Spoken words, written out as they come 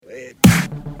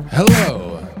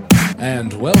Hello,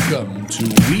 and welcome to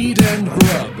Weed and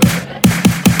Grub.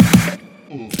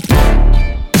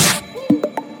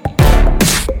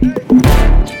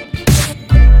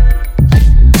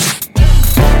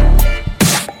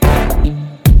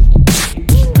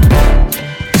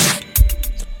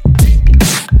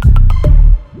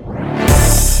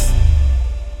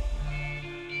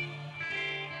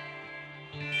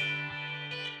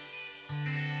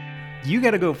 You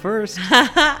got to go first.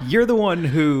 You're the one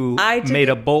who made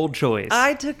a bold choice.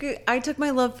 I took my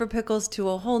love for pickles to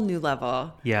a whole new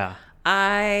level. Yeah.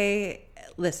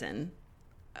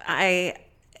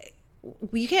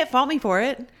 You can't fault me for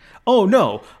it. Oh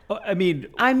no! I mean,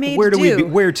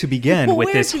 where to begin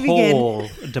with this whole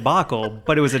debacle?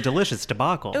 But it was a delicious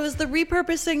debacle. It was the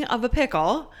repurposing of a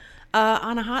pickle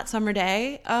on a hot summer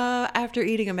day after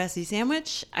eating a messy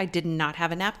sandwich. I did not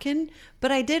have a napkin,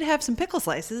 but I did have some pickle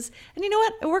slices, and you know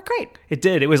what? It worked great. It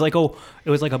did. It was like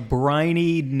a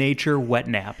briny nature wet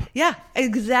nap. Yeah,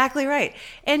 exactly right.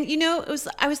 And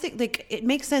I was thinking, like, it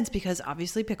makes sense because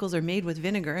obviously pickles are made with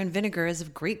vinegar, and vinegar is a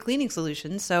great cleaning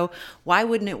solution. So why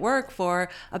wouldn't it work for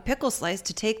a pickle slice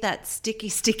to take that sticky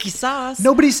sauce?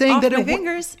 Nobody's saying off that my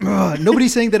fingers.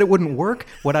 Nobody's saying that it wouldn't work.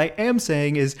 What I am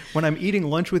saying is when I'm eating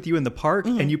lunch with you in the park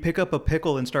and you pick up a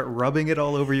pickle and start rubbing it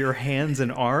all over your hands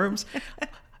and arms.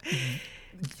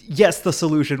 Yes, the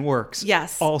solution works.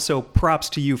 Yes. Also, props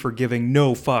to you for giving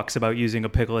no fucks about using a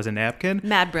pickle as a napkin.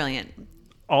 Mad brilliant.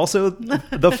 Also,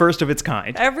 the first of its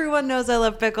kind. Everyone knows I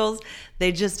love pickles.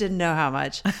 They just didn't know how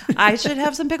much. I should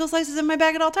have some pickle slices in my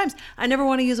bag at all times. I never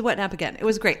want to use a wet nap again. It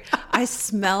was great. I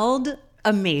smelled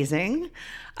amazing.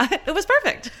 It was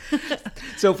perfect.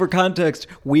 So for context,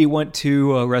 we went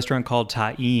to a restaurant called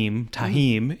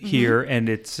Tahim here, and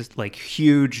it's just like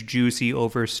huge, juicy,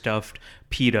 overstuffed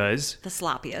pitas. The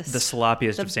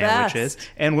sloppiest of sandwiches. Best.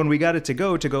 And when we got it to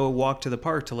go walk to the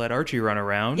park to let Archie run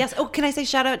around. Yes. Oh, can I say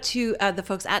shout out to the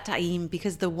folks at Tahim,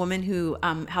 because the woman who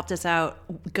helped us out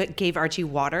gave Archie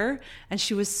water, and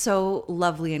she was so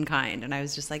lovely and kind. And I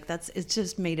was just like, it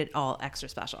just made it all extra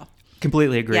special.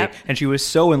 Completely agree. Yep. And she was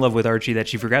so in love with Archie that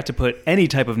she forgot to put any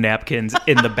type of napkins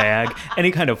in the bag, any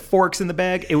kind of forks in the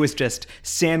bag. It was just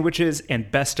sandwiches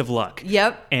and best of luck.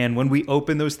 Yep. And when we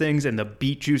opened those things and the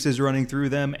beet juices running through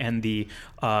them and the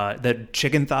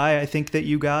chicken thigh, I think that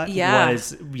you got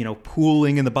was,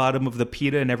 pooling in the bottom of the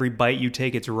pita, and every bite you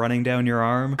take, it's running down your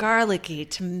arm. Garlicky,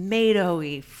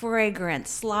 tomatoey, fragrant,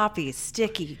 sloppy,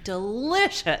 sticky,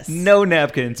 delicious. No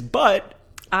napkins, but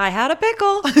I had a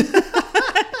pickle.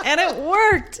 And it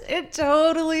worked. It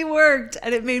totally worked.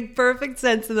 And it made perfect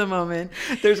sense in the moment.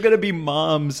 There's going to be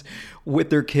moms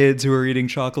with their kids who are eating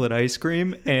chocolate ice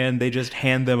cream, and they just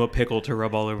hand them a pickle to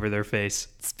rub all over their face.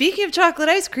 Speaking of chocolate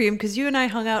ice cream, because you and I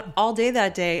hung out all day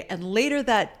that day, and later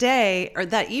that day, or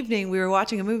that evening, we were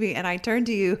watching a movie, and I turned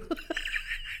to you,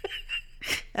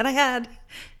 and I had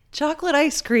chocolate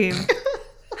ice cream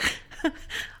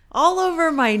all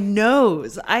over my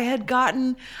nose. I had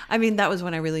gotten, that was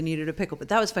when I really needed a pickle, but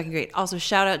that was fucking great. Also,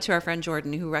 shout out to our friend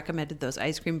Jordan, who recommended those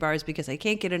ice cream bars, because I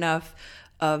can't get enough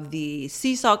of the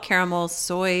sea salt caramel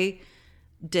soy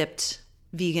dipped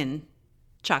vegan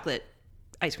chocolate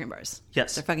ice cream bars.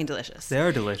 Yes. They're fucking delicious. They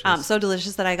are delicious. So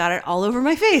delicious that I got it all over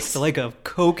my face. It's like a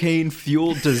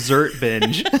cocaine-fueled dessert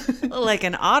binge. Like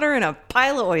an otter and a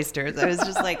pile of oysters. I was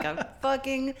just like a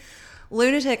fucking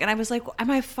lunatic, and I was like,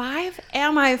 am I five?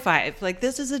 Like,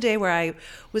 this is a day where I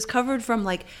was covered from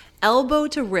like elbow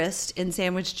to wrist in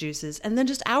sandwich juices, and then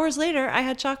just hours later I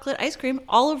had chocolate ice cream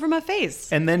all over my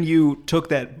face. And then you took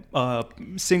that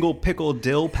single pickle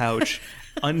dill pouch,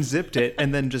 unzipped it,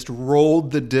 and then just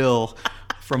rolled the dill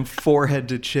from forehead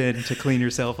to chin to clean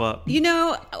yourself up.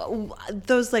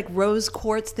 Those like rose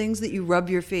quartz things that you rub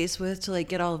your face with to like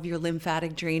get all of your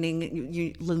lymphatic draining,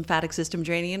 your lymphatic system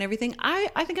draining and everything.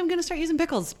 I think I'm going to start using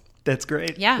pickles. That's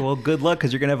great. Yeah. Well, good luck,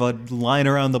 because you're going to have a line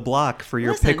around the block for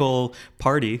your pickle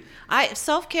party.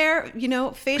 Self-care,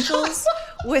 facials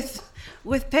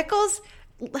with pickles.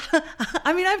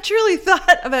 I've truly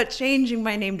thought about changing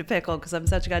my name to Pickle because I'm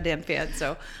such a goddamn fan.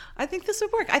 So I think this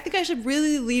would work. I think I should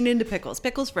really lean into pickles.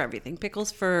 Pickles for everything.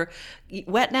 Pickles for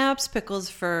wet naps. Pickles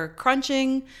for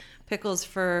crunching. Pickles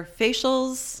for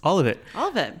facials. All of it. All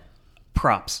of it.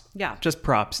 Props. Yeah. Just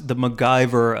props. The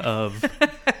MacGyver of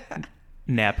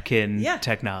napkin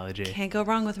technology. Can't go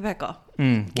wrong with a pickle.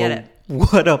 Get it.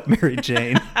 What up, Mary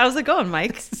Jane? How's it going,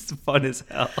 Mike? It's fun as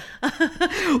hell.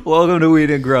 Welcome to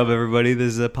Weed and Grub, everybody.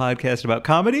 This is a podcast about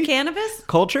comedy, cannabis,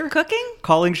 culture, cooking,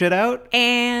 calling shit out,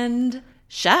 and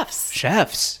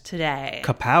chefs today.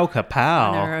 Kapow, kapow.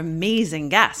 And our amazing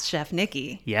guest, Chef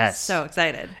Nikki. Yes. So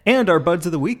excited. And our buds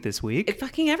of the week this week.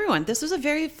 Fucking everyone. This was a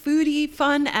very foodie,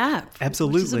 fun app.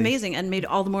 Absolutely. Which is amazing and made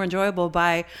all the more enjoyable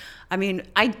by... I mean,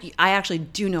 I actually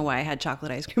do know why I had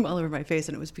chocolate ice cream all over my face,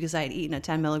 and it was because I had eaten a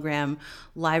 10 milligram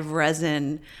live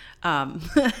resin,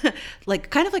 like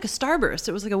kind of like a Starburst.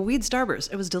 It was like a weed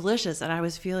Starburst. It was delicious, and I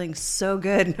was feeling so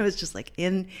good, and I was just like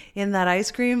in that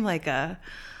ice cream, like a,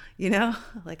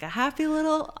 like a happy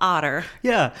little otter.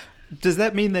 Yeah. Does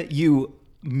that mean that you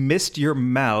missed your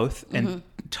mouth and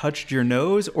touched your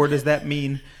nose, or does that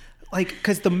mean, like,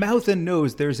 because the mouth and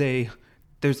nose, there's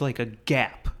like a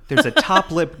gap. There's a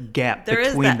top lip gap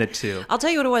between the two. I'll tell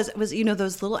you what it was. It was,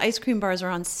 those little ice cream bars are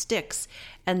on sticks.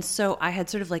 And so I had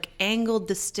sort of like angled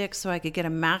the stick so I could get a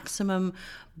maximum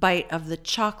bite of the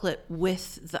chocolate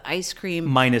with the ice cream.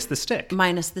 Minus the stick.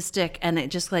 And it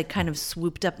just like kind of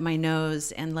swooped up my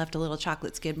nose and left a little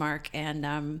chocolate skid mark.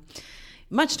 And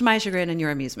much to my chagrin and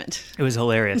your amusement. It was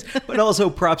hilarious. But also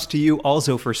props to you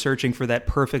also for searching for that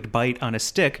perfect bite on a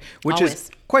stick, which Always. is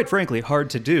quite frankly hard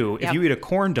to do. Yep. If you eat a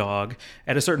corn dog,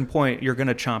 at a certain point you're going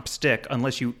to chomp stick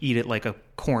unless you eat it like a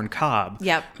corn cob,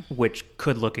 Yep. which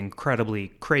could look incredibly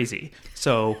crazy.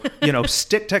 So,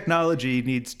 stick technology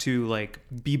needs to like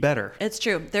be better. It's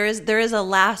true. There is a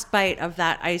last bite of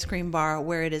that ice cream bar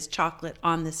where it is chocolate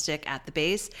on the stick at the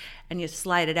base, and you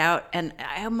slide it out. And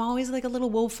I'm always like a little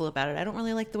woeful about it. I don't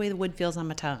really like the way the wood feels on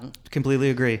my tongue. Completely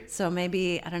agree. So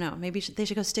maybe, I don't know, maybe they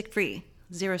should go stick free.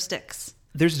 0 sticks.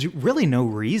 There's really no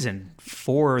reason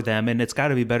for them, and it's got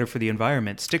to be better for the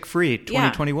environment. Stick free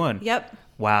 2021. Yeah. Yep.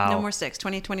 Wow. No more sticks.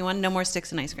 2021, no more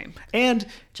sticks and ice cream. And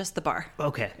just the bar.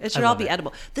 Okay. It should all be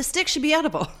edible. The stick should be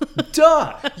edible.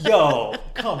 Duh. Yo,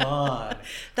 come on.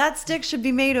 That stick should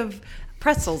be made of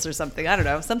pretzels or something. I don't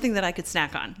know. Something that I could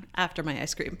snack on after my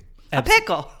ice cream. A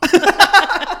pickle.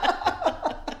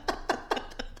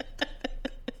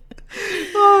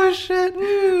 Oh, shit.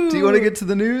 Do you want to get to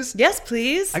the news? Yes,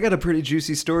 please. I got a pretty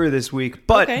juicy story this week.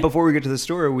 But before we get to the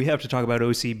story, we have to talk about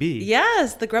OCB.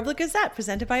 Yes, the Grubler Gazette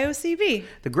presented by OCB.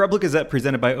 The Grubler Gazette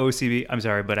presented by OCB. I'm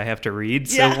sorry, but I have to read.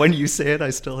 So when you say it,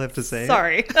 I still have to say it.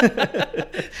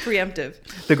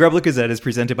 Preemptive. The Grubler Gazette is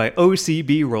presented by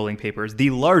OCB Rolling Papers,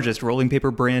 the largest rolling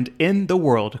paper brand in the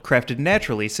world, crafted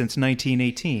naturally since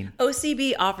 1918.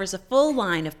 OCB offers a full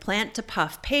line of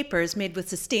plant-to-puff papers made with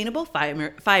sustainable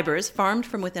fibers farmed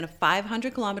from within a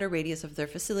 500-kilometer radius of their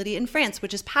facility in France,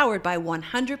 which is powered by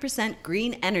 100%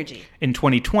 green energy. In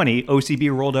 2020,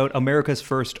 OCB rolled out America's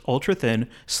first ultra-thin,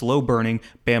 slow-burning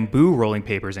bamboo rolling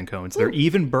papers and cones. Ooh. They're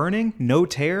even burning, no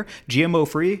tear,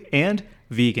 GMO-free, and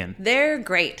vegan. They're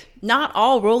great. Not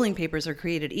all rolling papers are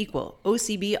created equal.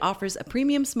 OCB offers a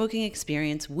premium smoking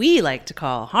experience we like to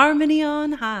call Harmony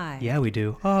on High. Yeah, we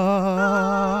do.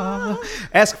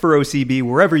 Ask for OCB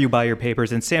wherever you buy your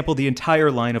papers and sample the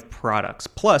entire line of products.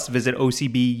 Plus, visit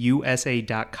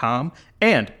OCBUSA.com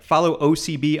and follow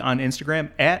OCB on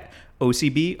Instagram at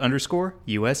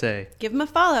OCB_USA. Give them a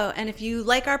follow. And if you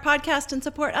like our podcast and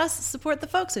support us, support the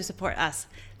folks who support us.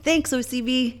 Thanks,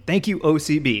 OCB. Thank you,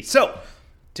 OCB. So,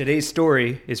 today's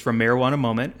story is from Marijuana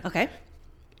Moment. Okay.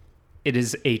 It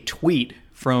is a tweet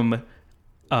from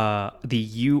the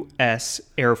U.S.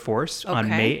 Air Force on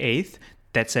May 8th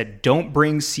that said, "Don't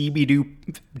bring CBD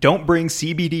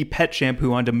pet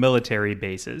shampoo onto military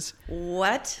bases."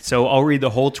 What? So I'll read the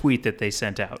whole tweet that they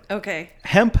sent out. Okay.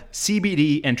 Hemp,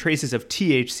 CBD, and traces of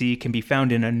THC can be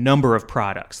found in a number of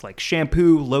products like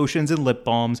shampoo, lotions, and lip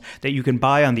balms that you can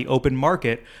buy on the open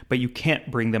market, but you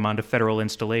can't bring them onto federal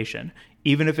installation.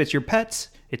 Even if it's your pets,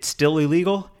 it's still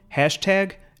illegal.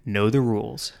 Hashtag know the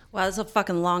rules. Wow, that's a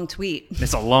fucking long tweet.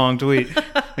 It's a long tweet.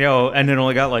 And it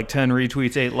only got like 10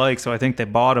 retweets, 8 likes, so I think they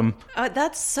bought them.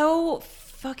 That's so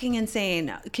fucking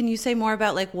insane. Can you say more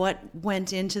about like what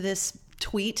went into this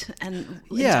tweet and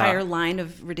entire line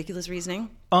of ridiculous reasoning?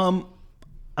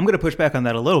 I'm going to push back on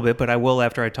that a little bit, but I will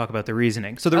after I talk about the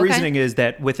reasoning. So the reasoning is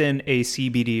that within a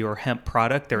CBD or hemp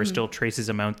product, there are still trace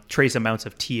amounts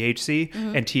of THC,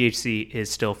 and THC is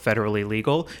still federally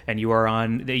legal. And you are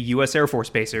on the U.S. Air Force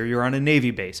base or you're on a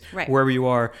Navy base. Right. Wherever you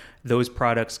are, those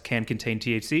products can contain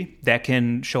THC. That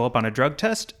can show up on a drug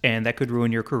test, and that could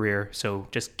ruin your career. So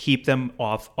just keep them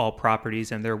off all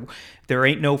properties, and there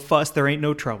ain't no fuss, there ain't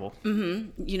no trouble.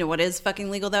 Mm-hmm. You know what is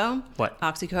fucking legal, though? What?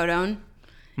 Oxycodone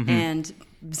and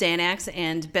Xanax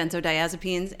and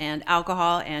benzodiazepines and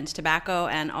alcohol and tobacco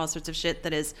and all sorts of shit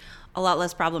that is a lot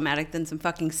less problematic than some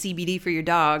fucking CBD for your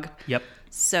dog. Yep.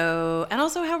 So, and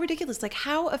also how ridiculous, like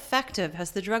how effective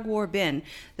has the drug war been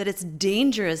that it's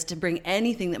dangerous to bring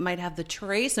anything that might have the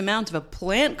trace amount of a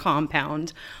plant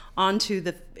compound onto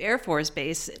the Air Force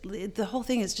base. The whole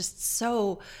thing is just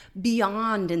so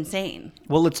beyond insane.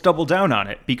 Well, let's double down on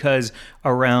it, because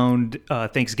around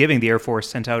Thanksgiving, the Air Force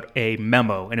sent out a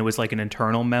memo, and it was like an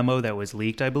internal memo that was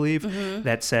leaked, I believe,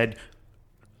 that said,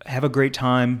 have a great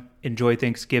time, enjoy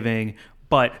Thanksgiving,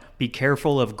 but be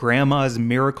careful of Grandma's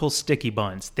Miracle Sticky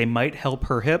Buns. They might help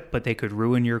her hip, but they could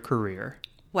ruin your career.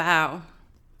 Wow.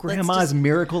 Grandma's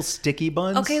Miracle Sticky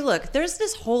Buns? Okay, look, there's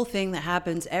this whole thing that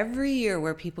happens every year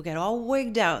where people get all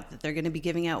wigged out that they're going to be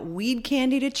giving out weed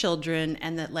candy to children,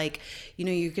 and that, like, you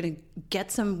know, you're going to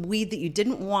get some weed that you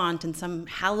didn't want and some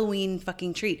Halloween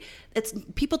fucking treat.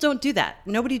 People don't do that.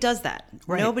 Nobody does that.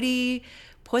 Right. Nobody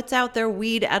puts out their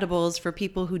weed edibles for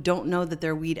people who don't know that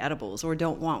they're weed edibles or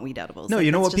don't want weed edibles. No, like,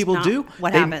 you know what people do?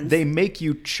 What happens? They make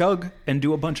you chug and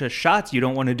do a bunch of shots you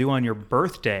don't want to do on your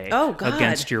birthday. Oh, God.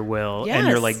 Against your will. Yes. And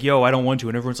you're like, yo, I don't want to.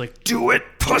 And everyone's like, do it,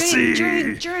 pussy.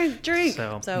 Drink.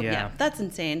 So yeah, that's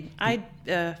insane.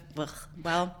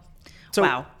 So,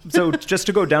 wow. So just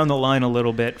to go down the line a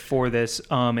little bit for this,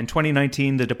 in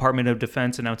 2019, the Department of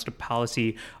Defense announced a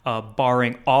policy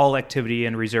barring all activity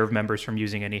and reserve members from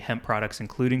using any hemp products,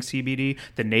 including CBD.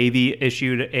 The Navy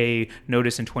issued a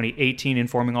notice in 2018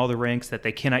 informing all the ranks that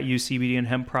they cannot use CBD and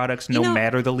hemp products, no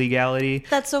matter the legality.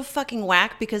 That's so fucking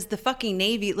whack, because the fucking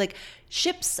Navy, like,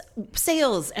 ships,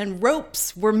 sails, and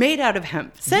ropes were made out of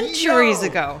hemp centuries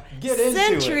ago.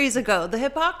 Centuries ago. The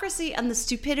hypocrisy and the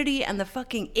stupidity and the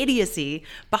fucking idiocy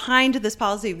behind this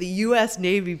policy of the U.S.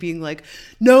 Navy being like,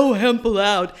 no hemp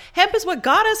allowed. Hemp is what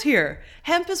got us here.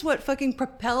 Hemp is what fucking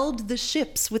propelled the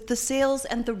ships with the sails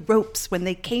and the ropes when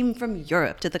they came from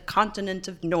Europe to the continent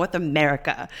of North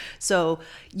America. So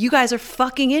you guys are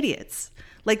fucking idiots.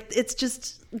 Like, it's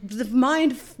just, the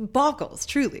mind boggles,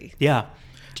 truly. Yeah.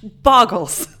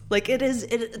 Boggles. Like, it is,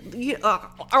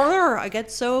 I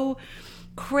get so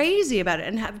crazy about it,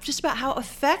 and just about how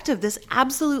effective this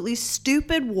absolutely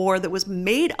stupid war that was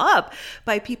made up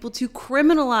by people to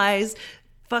criminalize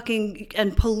fucking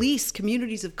and police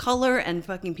communities of color and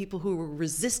fucking people who were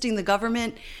resisting the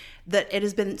government, that it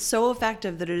has been so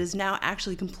effective that it is now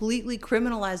actually completely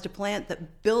criminalized a plant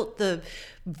that built the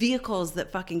vehicles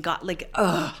that fucking got, like,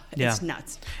 it's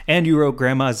nuts. And you wrote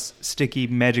Grandma's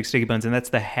Magic Sticky Buns, and that's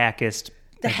the hackiest.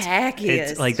 The hackiest.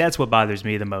 It's like, that's what bothers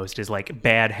me the most, is like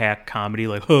bad hack comedy,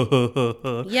 like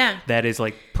yeah, that is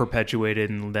like perpetuated,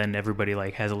 and then everybody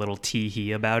like has a little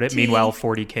tee-hee about it. Tee. Meanwhile,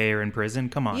 40K are in prison.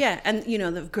 Come on. Yeah, and you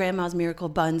know, the Grandma's Miracle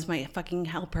Buns might fucking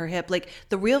help her hip. Like,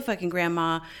 the real fucking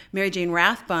grandma, Mary Jane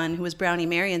Rathbun, who was Brownie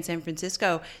Mary in San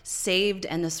Francisco, saved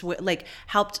and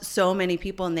helped so many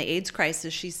people in the AIDS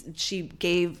crisis. She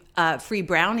gave free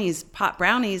brownies, pot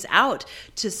brownies, out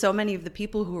to so many of the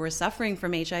people who were suffering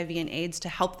from HIV and AIDS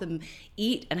to help them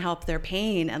eat and help their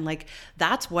pain. And like,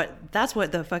 that's what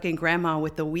the fucking grandma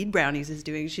with the weed brownies is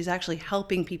doing. She's actually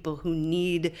helping people who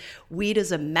need weed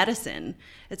as a medicine.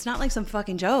 It's not like some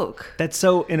fucking joke. That's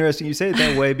so interesting you say it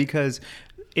that way, because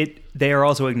they are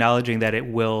also acknowledging that it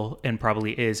will and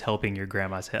probably is helping your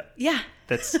grandma's hip. Yeah.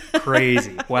 That's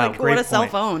crazy. Wow, like, great what a point. cell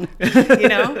phone, you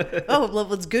know? Oh,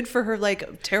 well, it's good for her,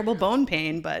 like, terrible bone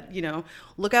pain, but, you know,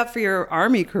 look out for your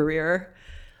Army career.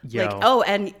 Yo.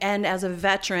 Like, and as a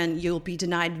veteran, you'll be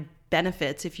denied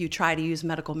benefits if you try to use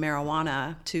medical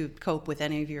marijuana to cope with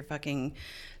any of your fucking,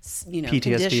 you know, PTSD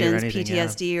conditions, or anything,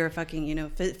 PTSD or fucking, you know,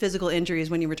 physical injuries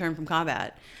when you return from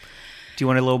combat. Do you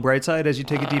want a little bright side as you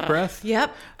take a deep breath?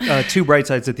 Yep. Two bright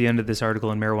sides at the end of this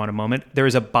article in Marijuana Moment. There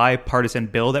is a bipartisan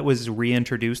bill that was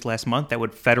reintroduced last month that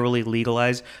would federally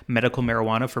legalize medical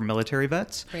marijuana for military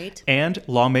vets. Great. And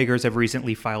lawmakers have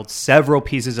recently filed several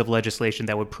pieces of legislation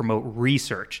that would promote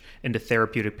research into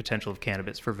therapeutic potential of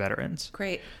cannabis for veterans.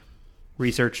 Great.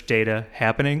 Research data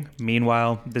happening.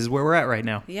 Meanwhile, this is where we're at right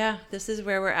now. Yeah, this is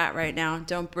where we're at right now.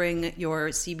 Don't bring your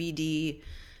CBD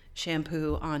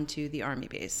shampoo onto the Army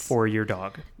base. For your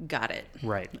dog. Got it.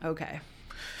 Right. Okay.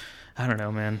 I don't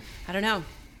know, man. I don't know.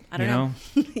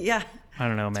 Yeah. I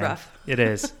don't know, man. It's rough. It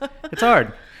is. It's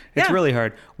hard. It's Yeah. really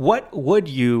hard. What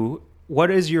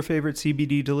is your favorite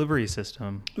CBD delivery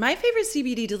system? My favorite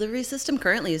CBD delivery system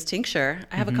currently is tincture.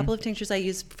 I have a couple of tinctures I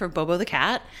use for Bobo the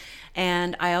cat,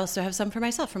 and I also have some for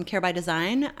myself from Care by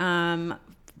Design.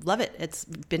 Love it. It's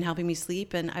been helping me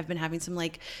sleep, and I've been having some,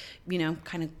 like, you know,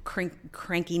 kind of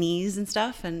cranky knees and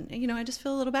stuff, and, you know, I just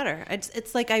feel a little better.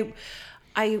 It's like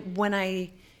I when I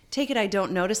take it, I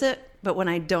don't notice it, but when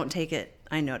I don't take it,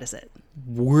 I notice it.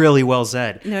 Really well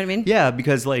said. You know what I mean? Yeah,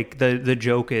 because like the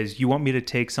joke is, you want me to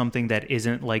take something that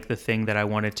isn't like the thing that I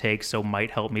want to take, so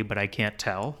might help me, but I can't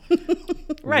tell.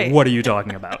 Right. What are you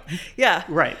talking about? Yeah.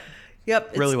 Right.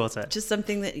 Yep. Really well said. Just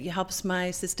something that helps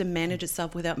my system manage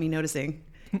itself without me noticing,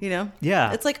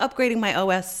 Yeah. It's like upgrading my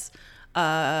OS.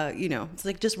 It's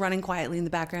like just running quietly in the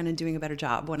background and doing a better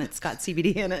job when it's got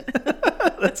CBD in it.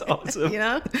 That's awesome.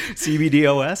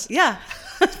 CBDOS? Yeah.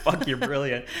 Fuck, you're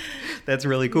brilliant. That's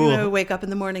really cool. I wake up in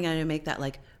the morning and I make that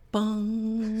like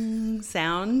bong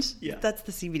sound. Yeah. That's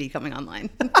the CBD coming online.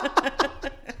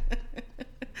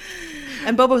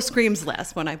 And Bobo screams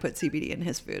less when I put CBD in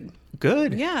his food.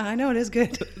 Good. Yeah, I know it is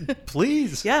good.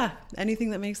 Please. Yeah, anything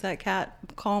that makes that cat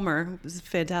calmer is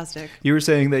fantastic. You were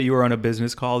saying that you were on a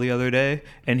business call the other day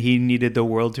and he needed the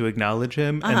world to acknowledge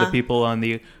him, and the people on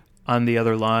the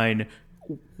other line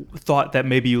thought that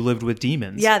maybe you lived with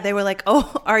demons. Yeah, they were like,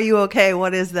 "Oh, are you okay?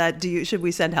 What is that? Should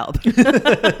we send help?"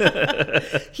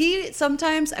 He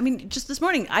sometimes, just this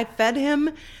morning, I fed him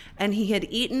and he had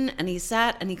eaten and he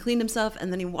sat and he cleaned himself,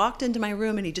 and then he walked into my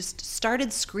room and he just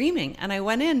started screaming, and I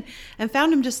went in and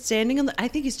found him just standing I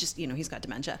think he's just, he's got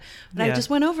dementia. But I just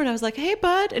went over and I was like, "Hey,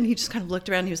 bud." And he just kind of looked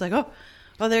around and he was like, "Oh,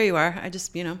 there you are. I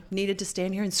just, needed to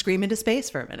stand here and scream into space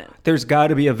for a minute." There's got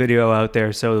to be a video out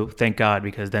there, so thank God,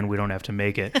 because then we don't have to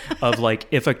make it, of like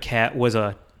if a cat was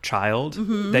a child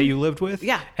that you lived with,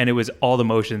 and it was all the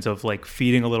motions of like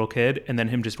feeding a little kid and then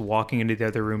him just walking into the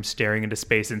other room, staring into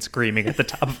space and screaming at the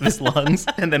top of his lungs,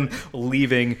 and then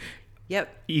leaving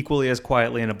equally as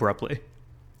quietly and abruptly.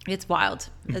 It's wild.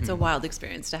 It's a wild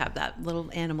experience to have that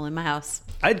little animal in my house.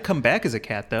 I'd come back as a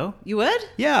cat, though. You would?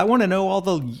 Yeah, I want to know all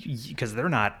the... Because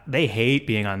they hate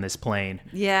being on this plane.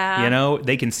 Yeah.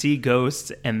 They can see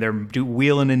ghosts, and they're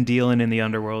wheeling and dealing in the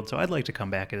underworld, so I'd like to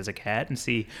come back as a cat and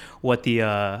see what the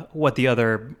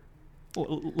other...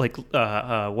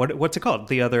 what's it called?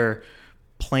 The other...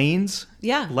 planes,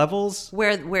 levels,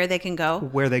 where they can go,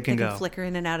 they can flicker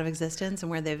in and out of existence, and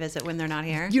where they visit when they're not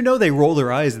here. They roll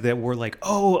their eyes that we're like,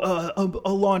 a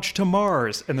launch to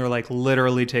Mars, and they're like,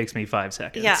 literally takes me 5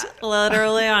 seconds. Yeah,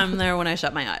 literally, I'm there when I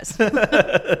shut my eyes.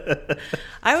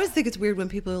 I always think it's weird when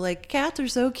people are like, cats are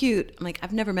so cute. I'm like,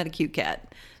 I've never met a cute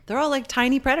cat. They're all like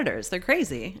tiny predators. They're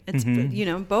crazy. It's,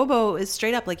 Bobo is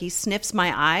straight up like he sniffs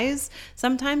my eyes.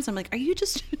 Sometimes I'm like, are you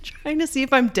just trying to see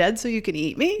if I'm dead so you can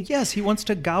eat me? Yes, he wants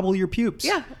to gobble your pupils.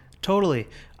 Yeah. Totally.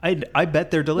 I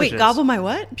bet they're delicious. Wait, gobble my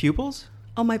what? Pupils?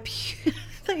 Oh, I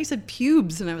thought you said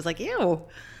pubes, and I was like, ew.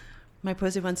 My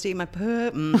pussy wants to eat my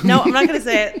pup. No, I'm not going to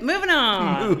say it. Moving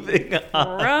on.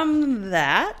 From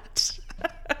that.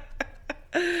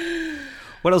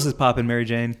 What else is poppin', Mary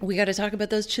Jane? We got to talk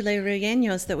about those chile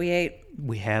rellenos that we ate.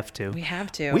 We have to. We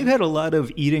have to. We've had a lot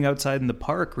of eating outside in the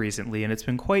park recently, and it's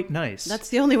been quite nice. That's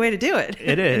the only way to do it.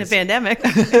 It is. In a pandemic.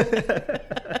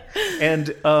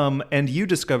 And you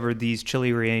discovered these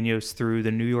chili rellenos through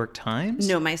the New York Times?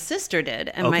 No, my sister did.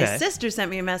 And my sister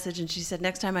sent me a message, and she said,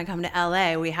 next time I come to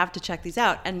LA, we have to check these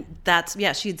out. And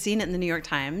she had seen it in the New York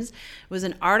Times. It was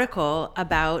an article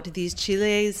about these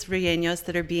chiles rellenos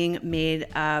that are being made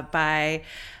by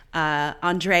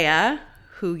Andrea,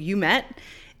 who you met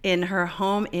in her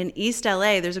home in East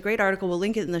LA. There's a great article. We'll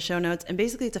link it in the show notes. And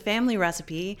basically, it's a family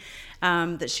recipe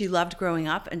that she loved growing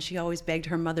up, and she always begged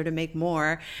her mother to make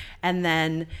more. And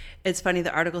then it's funny,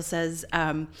 the article says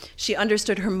she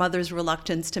understood her mother's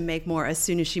reluctance to make more as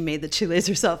soon as she made the chiles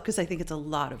herself, because I think it's a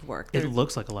lot of work. It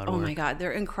looks like a lot of work. Oh my God,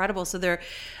 they're incredible. So they're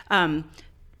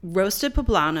roasted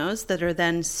poblanos that are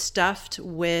then stuffed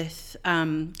with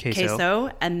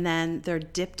queso, and then they're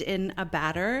dipped in a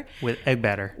batter with egg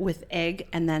batter,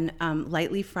 and then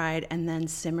lightly fried, and then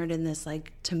simmered in this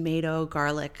like tomato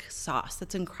garlic sauce.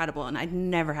 That's incredible, and I'd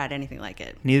never had anything like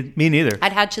it. Me neither.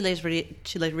 I'd had chiles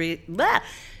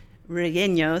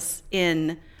rellenos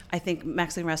in, I think,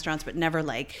 Mexican restaurants, but never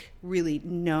like really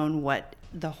known what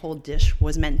the whole dish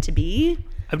was meant to be.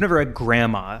 I've never had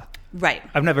grandma. Right.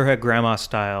 I've never had grandma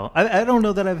style. I don't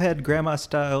know that I've had grandma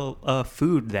style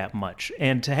food that much.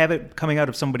 And to have it coming out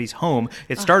of somebody's home,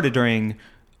 it started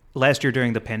last year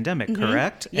during the pandemic,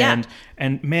 correct? Yeah.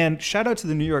 And man, shout out to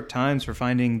the New York Times for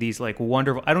finding these like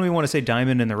wonderful, I don't even want to say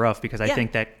diamond in the rough, because I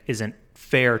think that isn't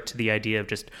fair to the idea of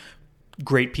just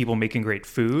great people making great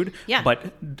food. Yeah.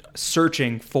 But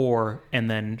searching for and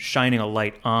then shining a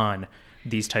light on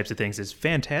these types of things is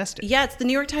fantastic. Yeah, it's the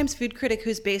New York Times food critic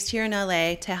who's based here in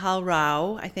LA, Tehal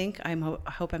Rao, I think. I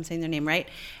hope I'm saying their name right.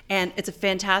 And it's a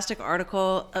fantastic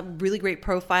article, a really great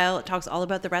profile. It talks all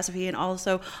about the recipe and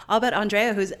also all about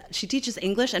Andrea, she teaches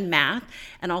English and math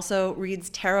and also reads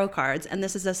tarot cards. And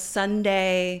this is a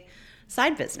Sunday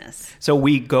side business. So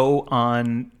we went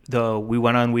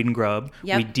on Weed and Grub,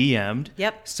 Yep. we DM'd,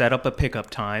 Yep. set up a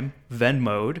pickup time,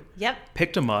 Venmo'd, Yep.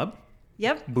 picked them up.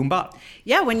 Yep. Boom bop.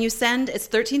 Yeah, when you send, it's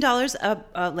 $13,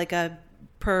 like a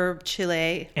per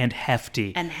chile. And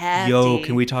hefty. And hefty. Yo,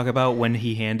 can we talk about when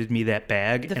he handed me that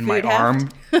bag The and my food heft? arm?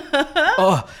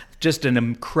 Oh, just an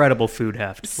incredible food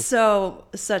heft. So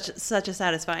such a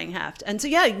satisfying heft. And so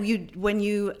yeah, when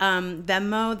you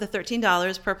Venmo the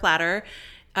 $13 per platter,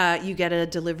 you get a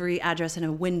delivery address and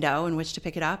a window in which to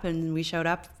pick it up. And we showed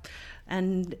up,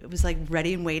 and it was like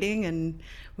ready and waiting. And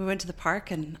we went to the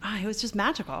park, and it was just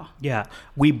magical. Yeah,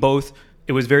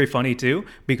 it was very funny too,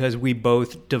 because we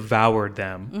both devoured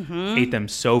them, ate them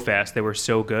so fast. They were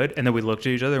so good. And then we looked at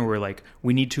each other and we were like,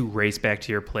 we need to race back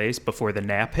to your place before the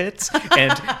nap hits.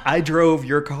 And I drove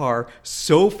your car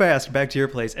so fast back to your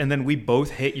place. And then we both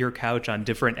hit your couch on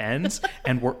different ends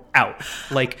and we're out.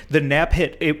 Like the nap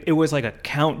hit, it was like a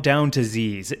countdown to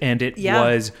Z's, and it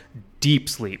was deep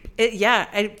sleep.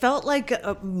 It felt like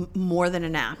more than a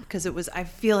nap, because I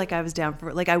feel like I was down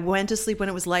for, like, I went to sleep when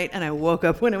it was light and I woke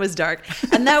up when it was dark.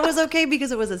 And that was okay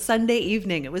because it was a Sunday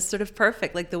evening. It was sort of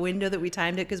perfect, like the window that we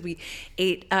timed it, because we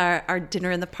ate our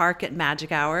dinner in the park at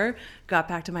magic hour, got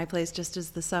back to my place just as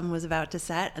the sun was about to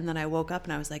set. And then I woke up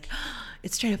and I was like,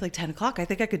 it's straight up like 10 o'clock. I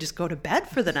think I could just go to bed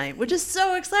for the night, which is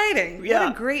so exciting. Yeah.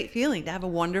 What a great feeling to have a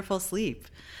wonderful sleep.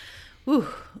 Ooh,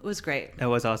 it was great. That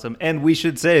was awesome. And we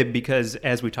should say, because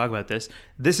as we talk about this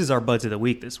is our Buds of the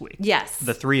Week this week. Yes.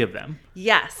 The three of them.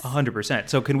 Yes. 100%.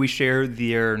 So can we share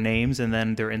their names and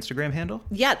then their Instagram handle?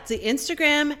 Yeah, the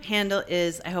Instagram handle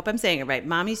is, I hope I'm saying it right,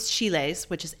 Mami's Chiles,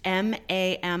 which is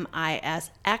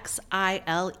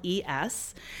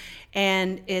MAMISXILES.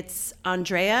 And it's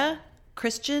Andrea,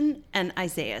 Christian, and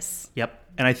Isaias. Yep.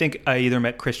 And I think I either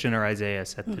met Christian or Isaiah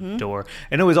at the door.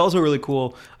 And it was also really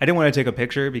cool. I didn't want to take a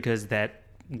picture because that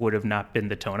would have not been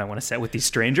the tone I want to set with these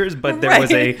strangers. But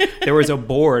there was a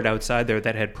board outside there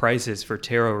that had prices for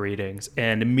tarot readings.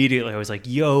 And immediately I was like,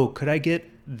 yo, could I get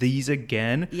these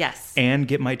again? Yes. And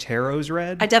get my tarots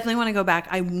read? I definitely want to go back.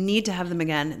 I need to have them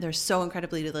again. They're so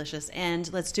incredibly delicious.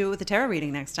 And let's do it with a tarot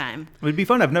reading next time. It would be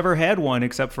fun. I've never had one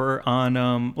except for on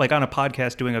a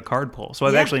podcast doing a card pull. So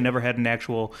I've actually never had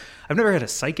I've never had a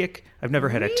psychic. I've never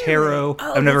had a tarot.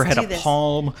 I've never had a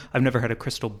palm. I've never had a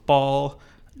crystal ball.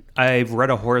 I've read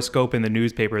a horoscope in the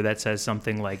newspaper that says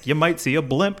something like, you might see a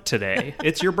blimp today.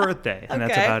 It's your birthday. And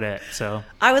that's about it. So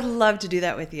I would love to do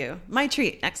that with you. My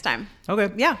treat next time.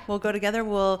 Okay. Yeah, we'll go together.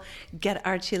 We'll get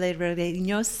our Chile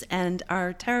Rellenos and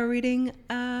our tarot reading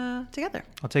together.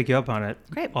 I'll take you up on it.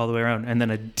 Great. All the way around. And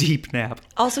then a deep nap.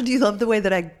 Also, do you love the way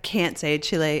that I can't say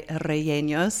Chile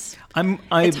Rellenos?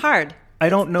 It's hard. I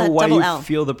don't know why you L.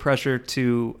 feel the pressure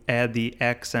to add the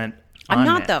accent. I'm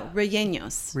not, though.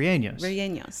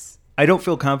 Rellenos. I don't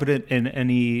feel confident in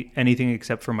anything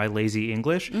except for my lazy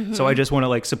English. So I just want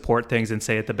to support things and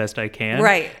say it the best I can.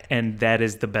 Right. And that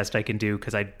is the best I can do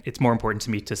because it's more important to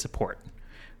me to support.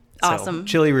 Awesome. So,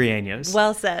 Chile Rellenos.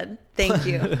 Well said. Thank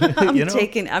you.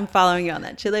 I'm following you on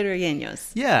that. Chile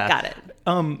Rellenos. Yeah. Got it.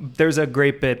 There's a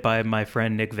great bit by my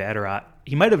friend Nick Vatterott.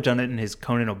 He might have done it in his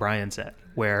Conan O'Brien set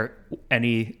where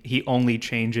he only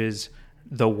changes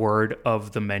the word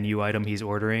of the menu item he's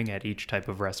ordering at each type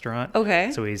of restaurant.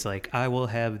 Okay. So he's like, I will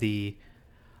have the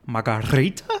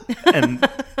margarita.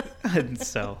 and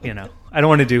so, I don't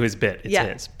want to do his bit. It's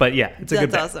his. But yeah, it's a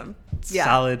good bit. That's awesome.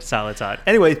 Yeah. Solid.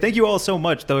 Anyway, thank you all so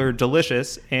much. They're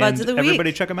delicious. And Buds of the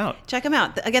everybody week. check them out. Check them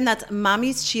out. Again, that's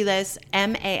Mami's Chiles,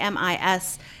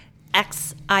 MAMISXILES.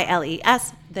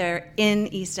 They're in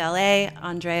East LA.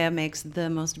 Andrea makes the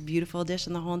most beautiful dish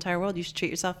in the whole entire world. You should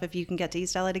treat yourself if you can get to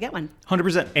East LA to get one.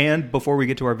 100%. And before we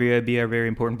get to our VIB, our very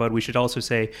important bud, we should also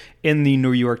say in the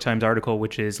New York Times article,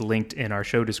 which is linked in our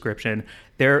show description,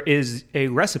 there is a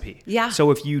recipe. Yeah.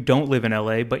 So if you don't live in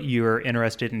LA, but you're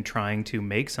interested in trying to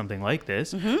make something like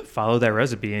this, follow that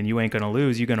recipe and you ain't going to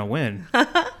lose. You're going to win.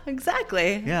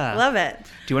 Exactly. Yeah. Love it.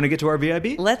 Do you want to get to our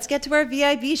VIB? Let's get to our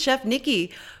VIB, Chef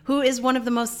Nikki, who is one of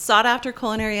the most sought-after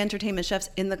culinary entertainment chefs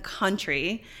in the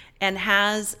country and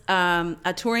has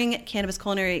a touring cannabis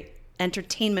culinary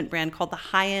entertainment brand called the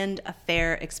High End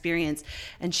Affair Experience.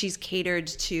 And she's catered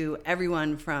to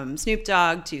everyone from Snoop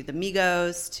Dogg to the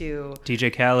Migos to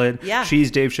DJ Khaled. Yeah. She's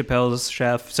Dave Chappelle's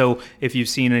chef. So if you've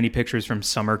seen any pictures from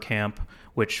summer camp,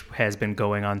 which has been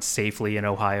going on safely in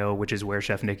Ohio, which is where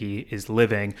Chef Nikki is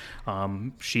living,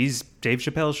 she's Dave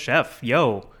Chappelle's chef.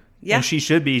 Yo. Yeah. And she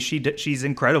should be. She's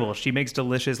incredible. She makes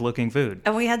delicious looking food.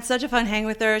 And we had such a fun hang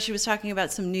with her. She was talking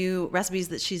about some new recipes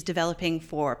that she's developing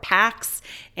for PAX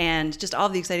and just all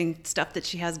the exciting stuff that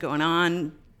she has going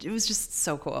on. It was just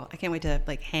so cool. I can't wait to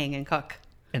hang and cook.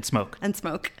 And smoke. And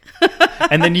smoke.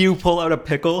 And then you pull out a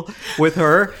pickle with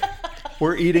her.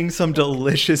 We're eating some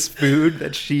delicious food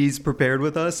that she's prepared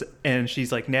with us. And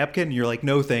she's like, napkin? And you're like,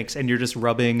 no thanks. And you're just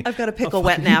rubbing. I've got a pickle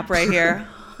wet nap right here.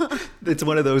 It's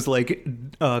one of those like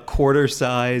quarter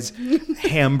size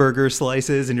hamburger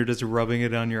slices, and you're just rubbing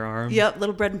it on your arm. Yep,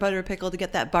 little bread and butter pickle to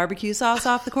get that barbecue sauce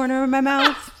off the corner of my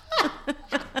mouth.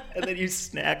 And then you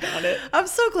snack on it. I'm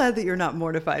so glad that you're not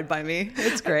mortified by me.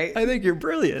 It's great. I think you're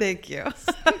brilliant. Thank you.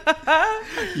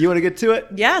 You want to get to it?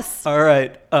 Yes. All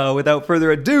right. Without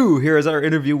further ado, here is our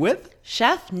interview with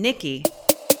Chef Nikki.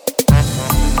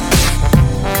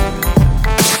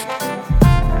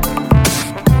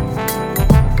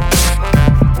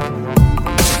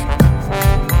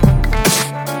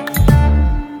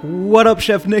 What up,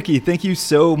 Chef Nikki? Thank you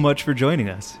so much for joining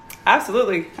us.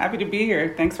 Absolutely. Happy to be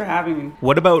here. Thanks for having me.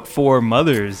 What about for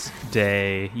Mother's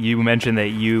Day? You mentioned that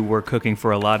you were cooking for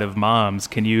a lot of moms.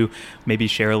 Can you maybe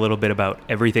share a little bit about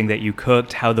everything that you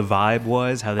cooked, how the vibe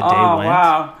was, how the day went?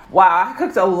 Wow. I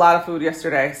cooked a lot of food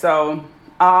yesterday. So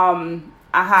I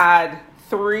had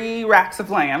 3 racks of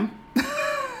lamb.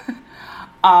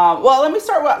 Well, let me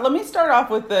start off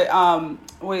with the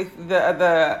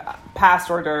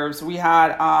past hors d'oeuvres. We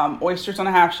had oysters on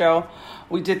a half shell.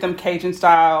 We did them Cajun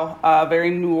style, very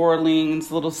New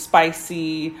Orleans, a little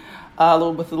spicy, with a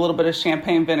little bit of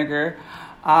champagne vinegar.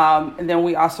 And then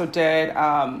we also did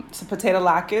some potato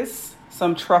latkes,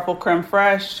 some truffle creme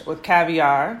fraiche with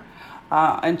caviar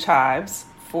and chives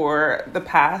for the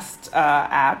past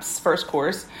apps, first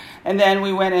course. And then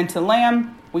we went into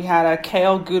lamb. We had a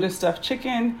kale Gouda stuffed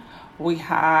chicken. We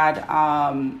had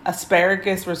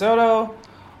asparagus risotto.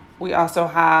 We also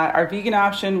had, our vegan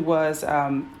option was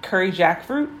curry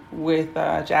jackfruit with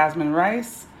jasmine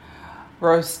rice,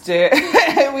 roasted.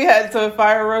 We had some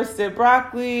fire roasted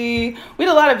broccoli. We did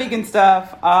a lot of vegan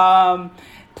stuff.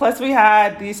 Plus we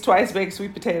had these twice baked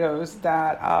sweet potatoes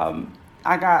that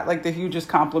I got like the hugest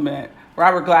compliment.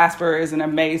 Robert Glasper is an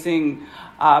amazing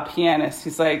pianist.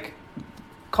 He's like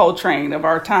Coltrane of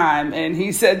our time. And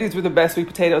he said these were the best sweet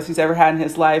potatoes he's ever had in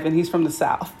his life. And he's from the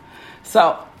South.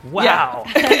 So, wow.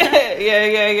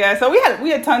 Yeah. So we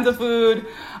had tons of food.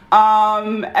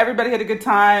 Everybody had a good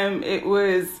time. It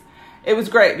was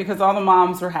great because all the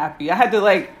moms were happy. I had to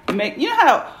make, you know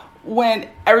how when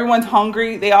everyone's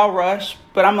hungry, they all rush,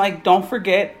 but I'm like, don't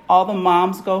forget, all the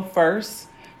moms go first.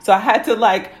 So I had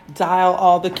to dial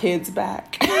all the kids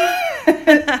back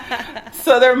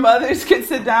so their mothers could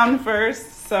sit down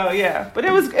first. So yeah, but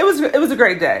it was a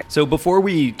great day. So before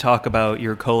we talk about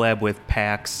your collab with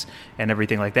PAX and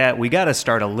everything like that, we got to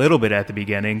start a little bit at the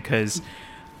beginning because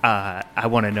I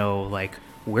want to know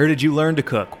where did you learn to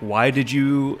cook? Why did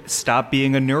you stop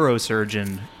being a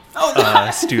neurosurgeon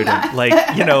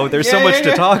student? There's so much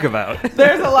to talk about.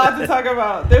 There's a lot to talk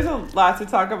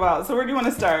about. So where do you want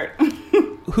to start?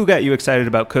 Who got you excited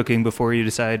about cooking before you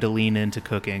decided to lean into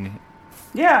cooking?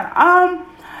 Yeah.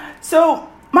 So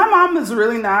my mom is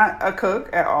really not a cook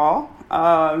at all.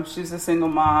 She's a single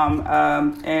mom.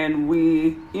 And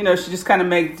we, she just kind of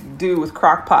make do with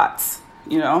crock pots,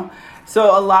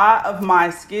 So a lot of my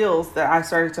skills that I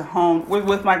started to hone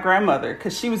with my grandmother,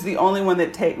 because she was the only one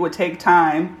that would take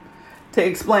time to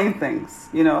explain things.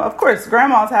 Of course,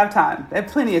 grandmas have time. They have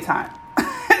plenty of time.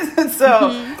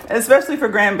 Especially for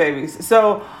grandbabies.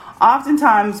 So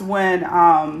oftentimes when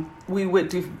we would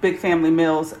do big family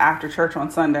meals after church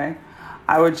on Sunday,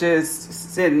 I would just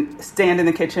stand in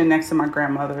the kitchen next to my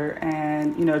grandmother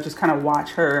and, just kind of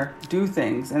watch her do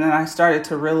things. And then I started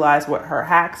to realize what her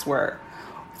hacks were,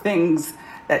 things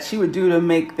that she would do to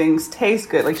make things taste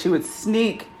good. She would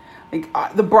sneak,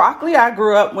 the broccoli I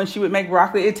grew up when she would make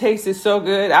broccoli, it tasted so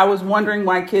good. I was wondering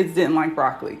why kids didn't like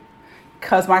broccoli.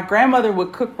 Because my grandmother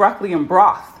would cook broccoli in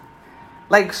broth.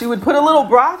 She would put a little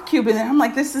broth cube in it. I'm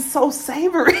like, this is so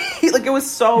savory. It was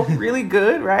so really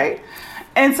good, right?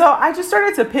 And so I just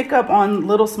started to pick up on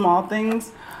little small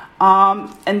things.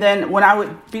 And then when I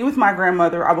would be with my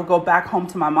grandmother, I would go back home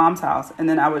to my mom's house. And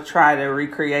then I would try to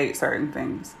recreate certain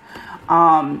things.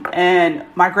 And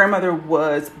my grandmother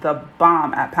was the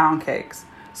bomb at pound cakes.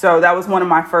 So that was one of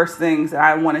my first things that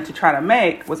I wanted to try to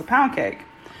make was a pound cake.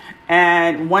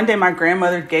 And one day my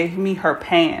grandmother gave me her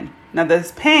pan. Now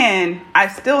this pan I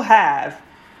still have.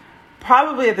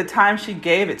 Probably at the time she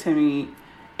gave it to me,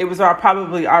 it was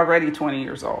probably already 20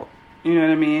 years old. You know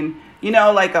what I mean?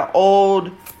 An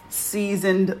old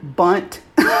seasoned bunt.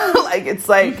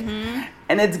 And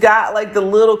it's got the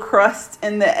little crust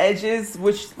in the edges,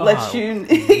 which lets you,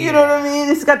 you know what I mean?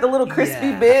 It's got the little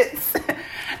crispy bits.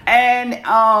 And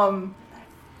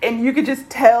you could just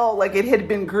tell it had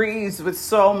been greased with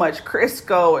so much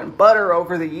Crisco and butter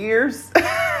over the years.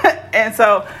 And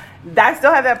so I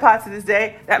still have that pot to this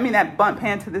day. That bunt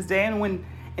pan to this day. And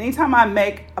anytime I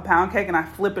make a pound cake and I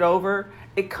flip it over,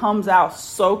 it comes out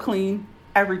so clean.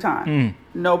 every time.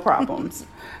 No problems.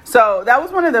 So that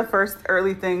was one of the first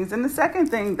early things. And the second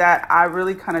thing that I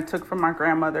really kind of took from my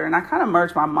grandmother, and I kind of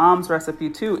merged my mom's recipe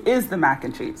too, is the mac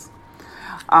and cheese.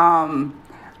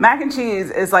 Mac and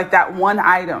cheese is like that one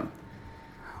item.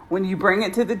 When you bring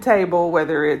it to the table,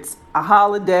 whether it's a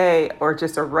holiday or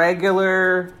just a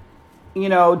regular,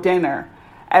 dinner,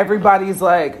 everybody's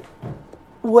like,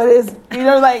 what is,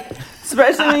 like,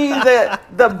 especially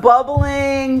the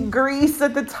bubbling grease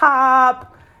at the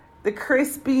top, the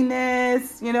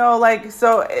crispiness,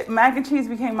 so mac and cheese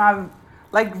became my,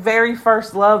 very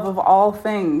first love of all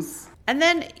things. And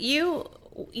then you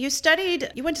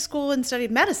went to school and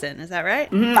studied medicine, is that right?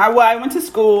 Mm-hmm. I went to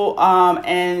school,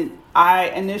 and I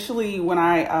initially, when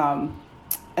I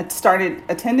started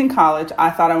attending college, I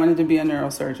thought I wanted to be a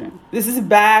neurosurgeon. This is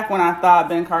back when I thought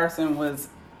Ben Carson was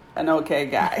an okay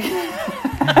guy.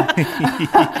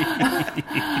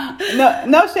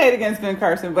 No shade against Ben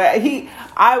Carson, but when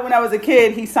I was a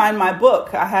kid, he signed my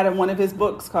book. I had one of his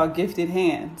books called Gifted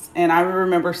Hands, and I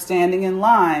remember standing in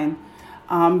line,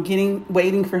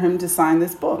 waiting for him to sign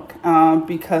this book,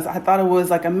 because I thought it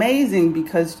was amazing,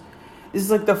 because this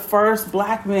is the first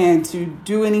black man to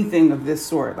do anything of this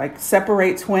sort,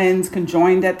 separate twins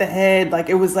conjoined at the head.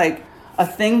 It was a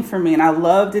thing for me, and I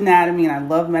loved anatomy and I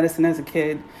loved medicine as a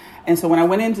kid. And so when I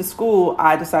went into school,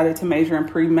 I decided to major in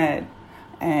pre-med,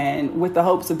 and with the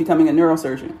hopes of becoming a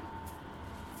neurosurgeon.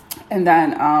 And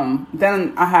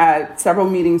then I had several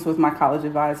meetings with my college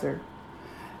advisor,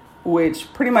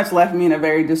 which pretty much left me in a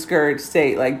very discouraged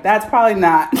state. That's probably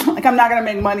not, I'm not going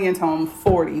to make money until I'm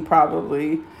 40,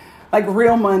 probably.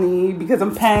 Real money, because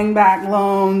I'm paying back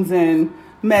loans and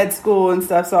med school and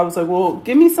stuff. So I was like, well,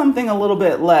 give me something a little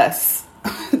bit less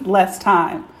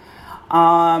time.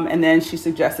 And then she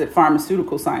suggested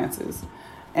pharmaceutical sciences.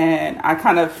 And I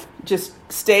kind of just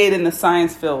stayed in the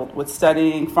science field with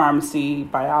studying pharmacy,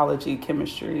 biology,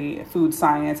 chemistry, food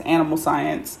science, animal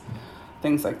science,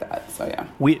 things like that. So, yeah.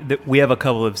 We have a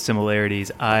couple of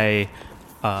similarities. I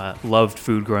loved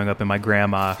food growing up, and my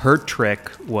grandma, her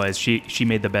trick was she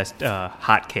made the best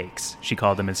hot cakes. She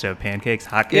called them, instead of pancakes,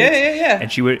 hot cakes. Yeah.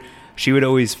 And she would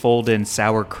always fold in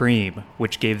sour cream,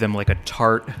 which gave them a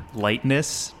tart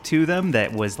lightness to them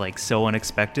that was so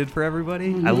unexpected for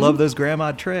everybody. Mm-hmm. I love those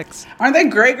grandma tricks. Aren't they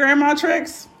great grandma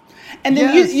tricks? And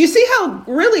then yes. you see how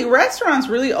really restaurants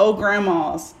really owe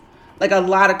grandmas a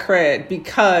lot of cred,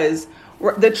 because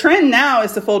the trend now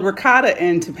is to fold ricotta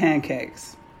into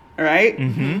pancakes. Right?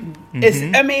 Mm-hmm.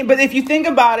 Mm-hmm. But if you think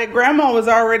about it, grandma was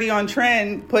already on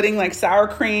trend putting sour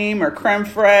cream or creme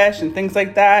fraiche and things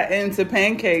like that into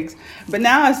pancakes. But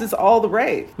now it's just all the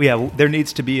rage. Yeah, there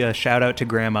needs to be a shout out to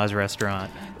grandma's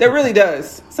restaurant. There really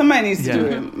does. Somebody needs to do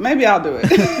it. Maybe I'll do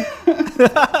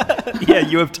it. Yeah,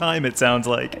 you have time, it sounds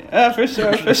like. For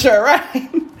sure,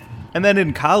 right? And then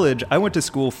in college, I went to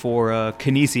school for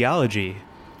kinesiology.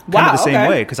 Kind of the same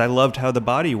way, because I loved how the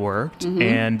body worked. Mm-hmm.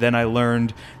 And then I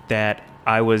learned that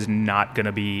I was not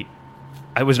going to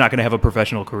have a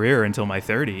professional career until my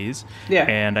 30s. Yeah.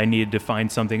 And I needed to find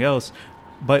something else.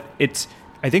 But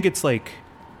I think it's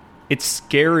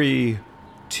scary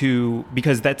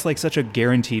because that's such a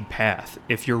guaranteed path.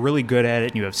 If you're really good at it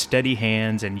and you have steady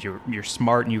hands and you're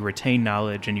smart and you retain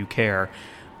knowledge and you care,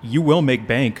 you will make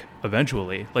bank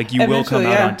eventually. You will come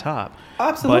out on top.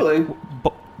 Absolutely.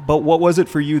 But what was it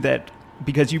for you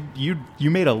because you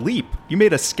made a leap, you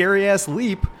made a scary ass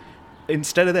leap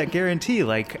instead of that guarantee?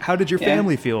 How did your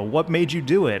family feel? What made you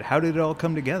do it? How did it all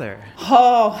come together?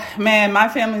 Oh man, my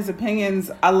family's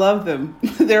opinions, I love them.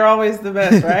 They're always the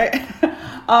best, right?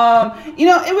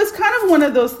 It was kind of one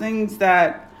of those things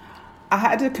that I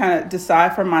had to kind of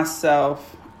decide for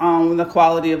myself the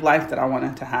quality of life that I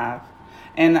wanted to have.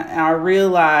 And I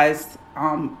realized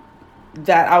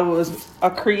that I was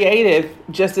a creative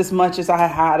just as much as I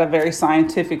had a very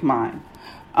scientific mind.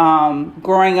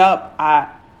 Growing up,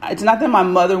 it's not that my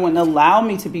mother wouldn't allow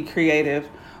me to be creative,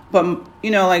 but,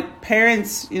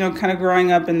 parents, kind of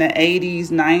growing up in the 80s,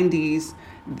 90s,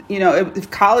 if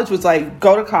college was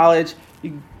go to college,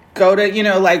 you go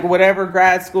to, whatever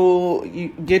grad school, you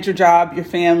get your job, your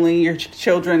family, your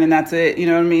children, and that's it. You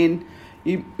know what I mean?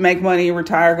 You make money,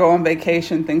 retire, go on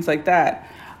vacation, things like that.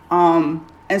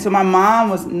 And so my mom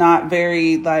was not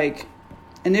very,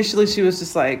 initially she was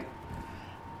just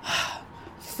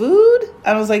food?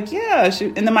 I was like, yeah.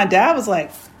 And then my dad was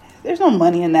like, there's no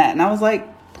money in that. And I was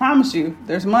like, promise you,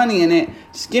 there's money in it.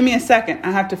 Just give me a second.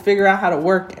 I have to figure out how to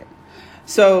work it.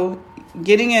 So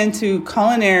getting into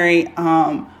culinary,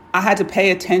 I had to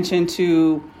pay attention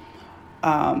to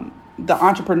the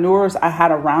entrepreneurs I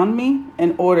had around me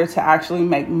in order to actually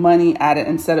make money at it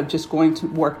instead of just going to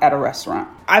work at a restaurant.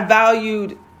 I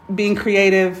valued being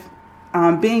creative,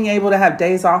 being able to have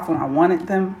days off when I wanted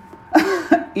them,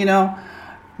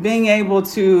 being able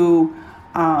to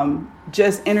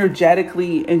just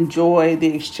energetically enjoy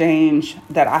the exchange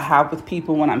that I have with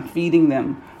people when I'm feeding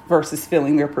them versus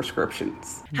filling their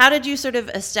prescriptions. How did you sort of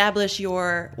establish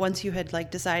once you had like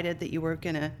decided that you were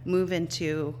going to move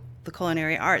into the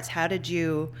culinary arts, how did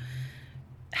you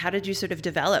sort of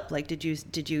develop? Like, did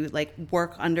you like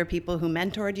work under people who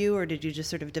mentored you, or did you just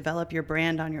sort of develop your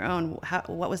brand on your own?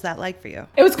 What was that like for you?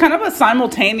 It was kind of a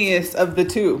simultaneous of the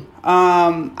two.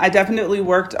 I definitely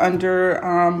worked under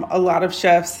a lot of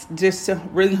chefs just to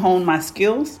really hone my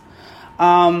skills,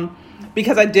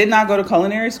 because I did not go to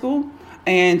culinary school.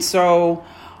 And so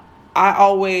I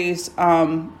always,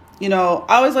 I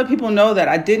always let people know that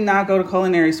I did not go to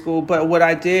culinary school, but what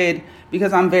I did,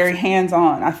 because I'm very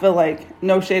hands-on. I feel like,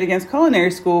 no shade against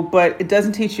culinary school, but it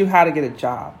doesn't teach you how to get a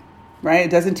job, right? It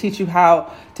doesn't teach you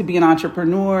how to be an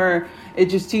entrepreneur. It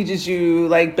just teaches you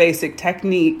like basic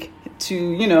technique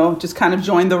to, just kind of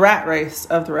join the rat race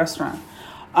of the restaurant.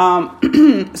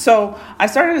 So I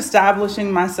started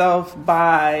establishing myself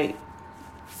by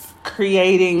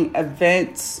creating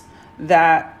events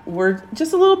that were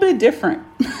just a little bit different,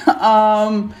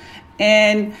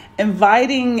 and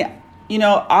inviting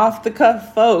off the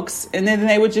cuff folks, and then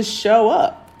they would just show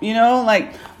up,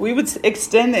 like we would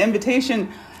extend the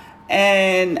invitation,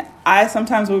 and I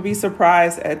sometimes would be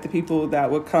surprised at the people that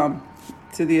would come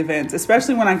to the events,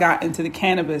 especially when I got into the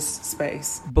cannabis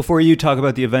space. Before you talk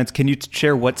about the events, can you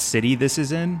share what city this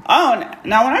is in? Oh,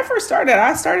 now when I first started,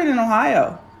 I started in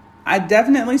Ohio. I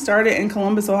definitely started in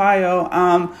Columbus, Ohio.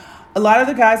 A lot of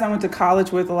the guys I went to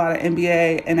college with, a lot of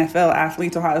NBA, NFL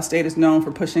athletes, Ohio State is known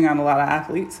for pushing out a lot of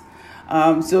athletes.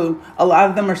 So a lot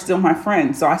of them are still my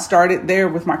friends. So I started there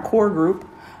with my core group.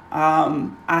 I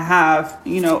have,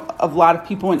 a lot of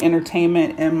people in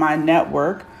entertainment in my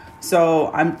network.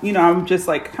 So I'm just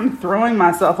like, I'm throwing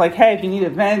myself like, hey, if you need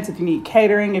events, if you need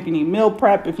catering, if you need meal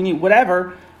prep, if you need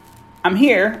whatever, I'm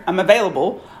here, I'm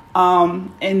available.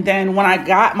 And then when I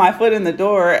got my foot in the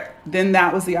door, then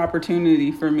that was the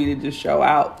opportunity for me to just show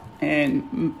out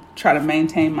and try to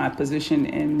maintain my position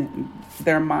in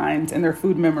their minds and their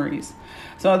food memories.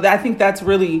 So I think that's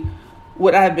really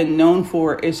what I've been known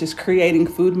for, is just creating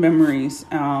food memories.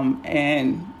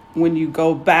 And when you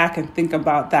go back and think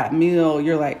about that meal,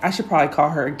 you're like, I should probably call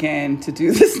her again to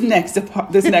do this next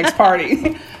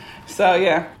party. So,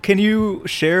 yeah. Can you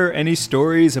share any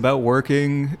stories about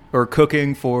working or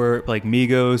cooking for like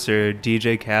Migos or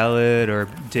DJ Khaled or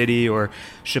Diddy or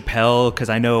Chappelle? Because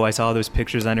I know I saw those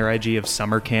pictures on your IG of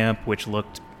summer camp, which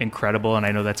looked incredible, and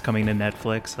I know that's coming to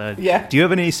Netflix. Yeah. Do you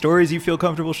have any stories you feel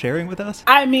comfortable sharing with us?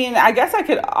 I mean, I guess I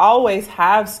could always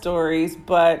have stories,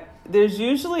 but there's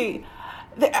usually...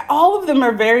 all of them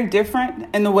are very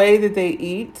different in the way that they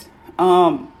eat.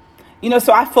 So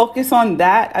I focus on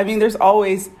that. I mean,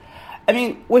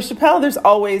 with Chappelle, there's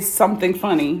always something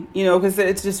funny, because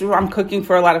it's just, I'm cooking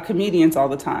for a lot of comedians all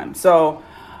the time. So,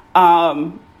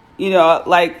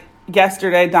 like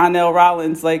yesterday, Donnell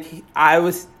Rollins, like I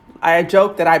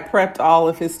joked that I prepped all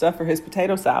of his stuff for his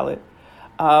potato salad.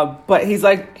 But he's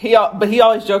like, he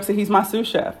always jokes that he's my sous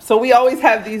chef. So we always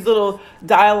have these little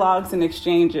dialogues and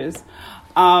exchanges.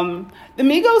 The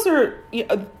Migos are,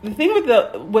 the thing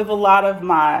with a lot of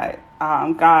my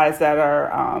guys that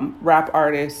are rap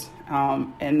artists,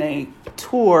 and they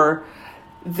tour,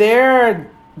 their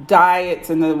diets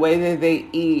and the way that they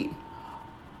eat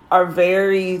are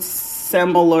very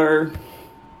similar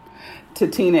to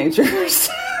teenagers.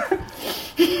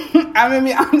 I'm going to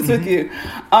be honest with you.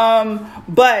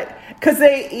 But because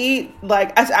they eat,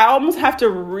 like, I almost have to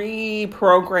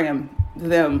reprogram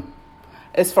them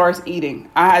as far as eating.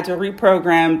 I had to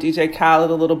reprogram DJ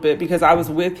Khaled a little bit because I was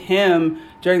with him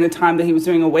during the time that he was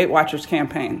doing a Weight Watchers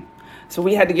campaign. So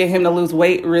we had to get him to lose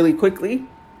weight really quickly.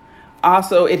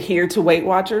 Also adhere to Weight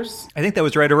Watchers. I think that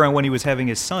was right around when he was having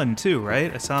his son too,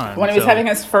 right? Hassan. When he was having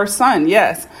his first son,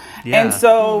 yes. Yeah. And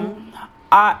so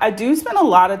I do spend a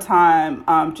lot of time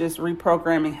just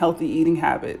reprogramming healthy eating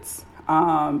habits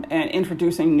and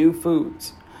introducing new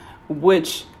foods,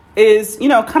 which is,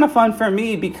 kind of fun for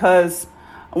me because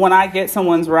when I get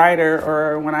someone's rider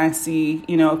or when I see,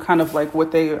 kind of like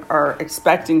what they are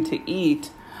expecting to eat,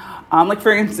 like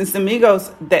for instance, the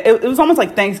Migos, it was almost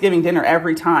like Thanksgiving dinner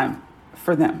every time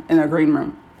for them in their green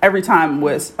room. Every time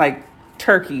was like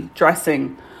turkey,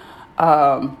 dressing,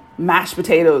 mashed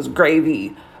potatoes,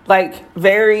 gravy, like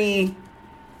very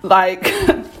like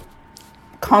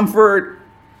comfort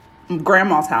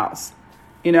grandma's house,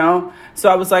 So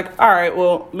I was like, all right,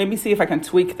 well, maybe see if I can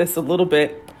tweak this a little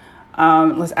bit.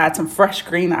 Let's add some fresh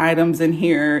green items in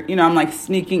here. You know, I'm like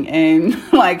sneaking in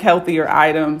like healthier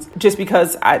items just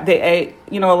because they ate,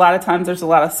 you know, a lot of times there's a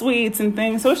lot of sweets and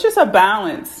things. So it's just a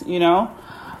balance, you know.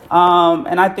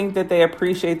 And I think that they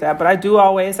appreciate that. But I do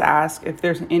always ask if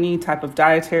there's any type of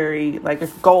dietary, like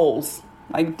if goals,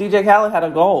 like DJ Khaled had a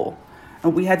goal.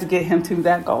 And we had to get him to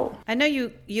that goal. I know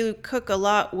you cook a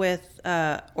lot with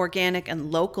organic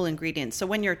and local ingredients. So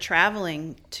when you're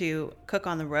traveling to cook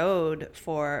on the road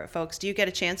for folks, do you get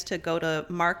a chance to go to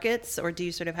markets, or do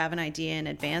you sort of have an idea in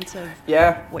advance of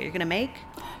what you're going to make?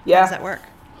 Yeah. How does that work?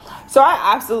 So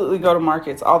I absolutely go to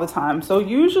markets all the time. So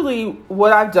usually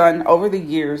what I've done over the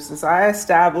years is I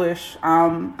establish,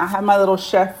 I have my little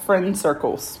chef friend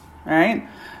circles, right?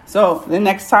 So the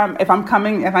next time, if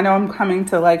I know I'm coming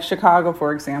to like Chicago,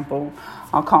 for example,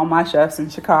 I'll call my chefs in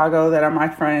Chicago that are my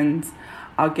friends.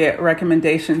 I'll get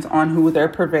recommendations on who their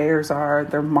purveyors are,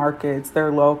 their markets,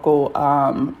 their local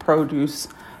produce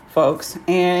folks.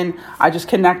 And I just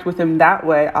connect with them that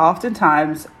way.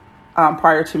 Oftentimes,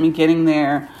 prior to me getting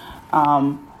there,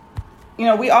 you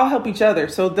know, we all help each other.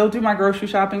 So they'll do my grocery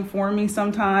shopping for me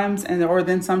sometimes, or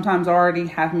then sometimes already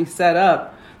have me set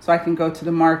up so I can go to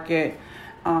the market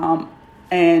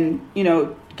and, you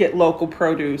know, get local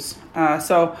produce.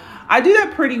 So I do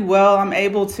that pretty well. I'm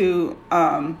able to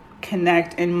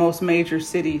connect in most major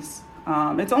cities.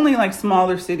 It's only like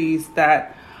smaller cities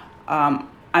that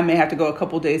I may have to go a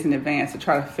couple days in advance to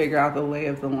try to figure out the lay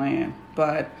of the land.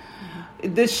 But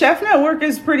the chef network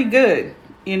is pretty good,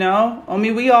 you know. I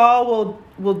mean, we all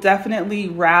will definitely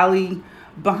rally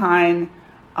behind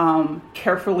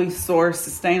carefully sourced,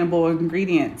 sustainable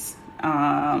ingredients.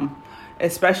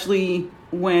 Especially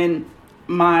when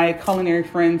my culinary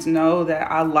friends know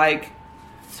that I like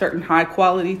certain high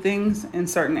quality things in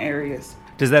certain areas.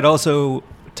 Does that also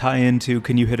tie into,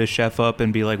 can you hit a chef up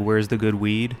and be like, where's the good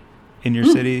weed in your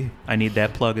city? I need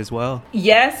that plug as well.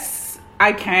 Yes,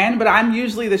 I can, but I'm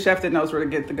usually the chef that knows where to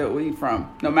get the good weed from,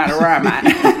 no matter where I'm at.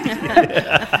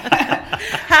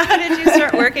 How did you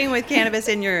start working with cannabis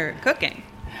in your cooking?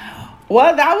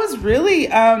 Well, that was really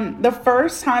the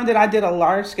first time that I did a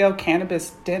large-scale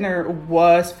cannabis dinner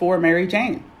was for Mary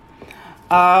Jane.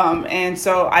 And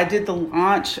so I did the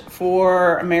launch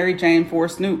for Mary Jane for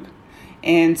Snoop.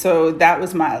 And so that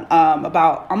was my,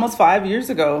 about almost 5 years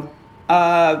ago,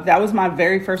 that was my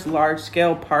very first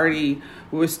large-scale party.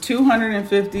 It was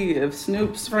 250 of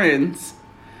Snoop's friends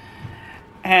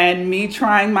and me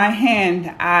trying my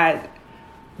hand at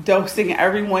dosing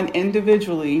everyone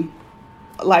individually.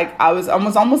 Like I was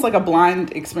almost like a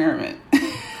blind experiment.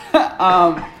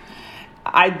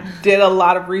 I did a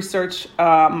lot of research,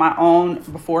 my own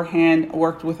beforehand,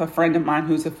 worked with a friend of mine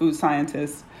who's a food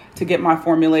scientist to get my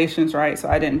formulations right. So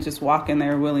I didn't just walk in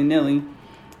there willy nilly.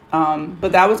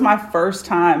 But that was my first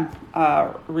time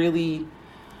really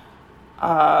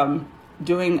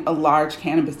doing a large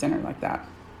cannabis dinner like that.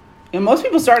 And most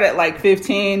people start at like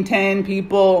 15, 10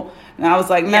 people. And I was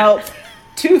like, no,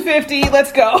 250,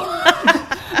 let's go.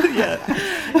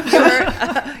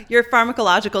 Your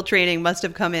pharmacological training must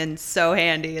have come in so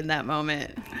handy in that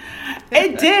moment.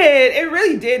 It did. It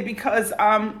really did, because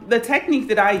the technique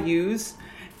that I use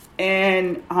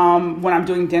and when I'm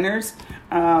doing dinners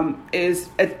is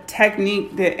a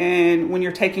technique that when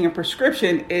you're taking a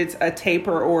prescription, it's a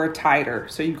taper or a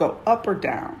titer. So you go up or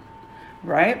down,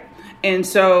 right? And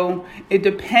so it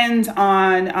depends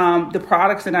on the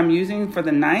products that I'm using for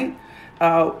the night,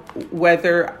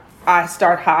 whether I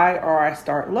start high or I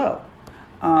start low.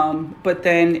 But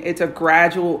then it's a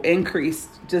gradual increase,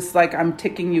 just like I'm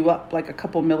ticking you up like a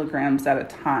couple milligrams at a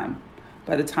time.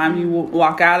 By the time you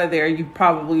walk out of there, you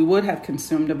probably would have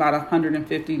consumed about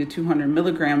 150 to 200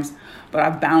 milligrams, but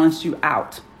I've balanced you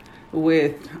out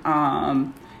with,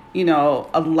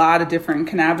 a lot of different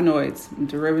cannabinoids,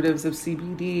 derivatives of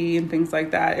CBD and things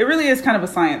like that. It really is kind of a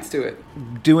science to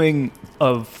it. Doing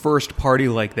a first party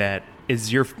like that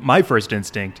is my first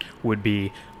instinct would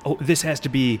be, oh, this has to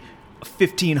be a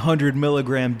 1,500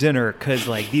 milligram dinner, because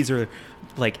like these are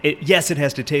like, yes, it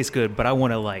has to taste good, but I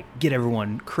want to like get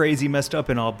everyone crazy messed up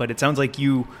and all. But it sounds like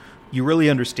you really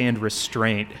understand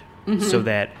restraint, so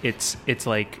that it's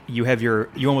like you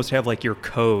almost have like your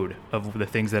code of the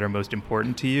things that are most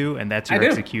important to you, and that's your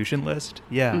execution list.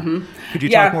 Yeah. Could you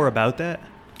talk more about that?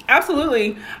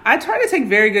 Absolutely. I try to take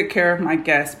very good care of my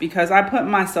guests because I put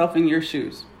myself in your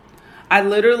shoes. I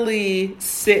literally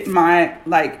I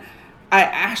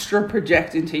astral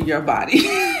project into your body,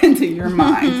 into your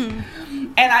mind.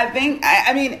 And I think,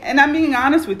 and I'm being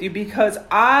honest with you because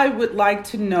I would like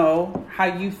to know how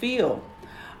you feel.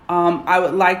 I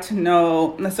would like to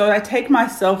know, so I take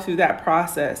myself through that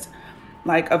process.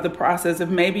 like of the process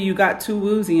of maybe you got too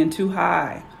woozy and too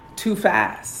high, too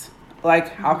fast. Like,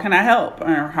 how can I help?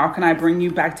 Or how can I bring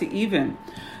you back to even?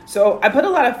 So I put a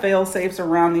lot of fail safes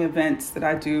around the events that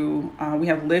I do. We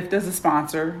have Lyft as a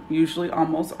sponsor, usually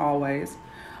almost always.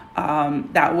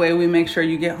 That way we make sure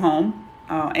you get home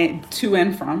and to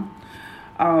and from.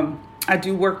 I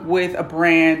do work with a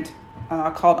brand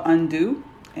called Undo,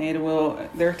 and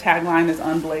their tagline is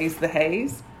Unblaze the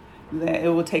Haze. That it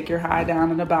will take your high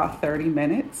down in about 30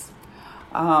 minutes.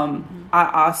 I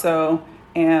also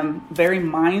am very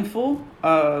mindful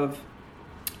of,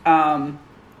 I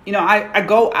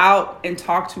go out and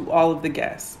talk to all of the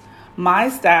guests. My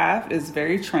staff is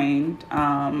very trained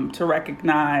to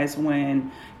recognize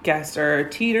when guests are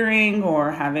teetering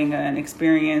or having an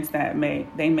experience that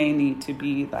they may need to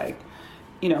be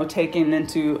taken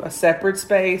into a separate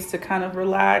space to kind of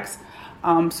relax.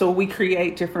 So we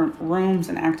create different rooms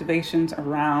and activations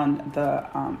around the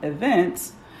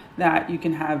events that you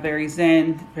can have very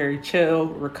zen, very chill,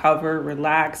 recover,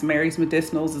 relax. Mary's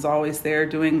Medicinals is always there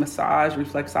doing massage,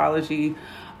 reflexology.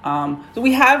 So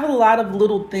we have a lot of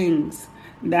little things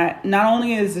that not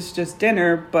only is this just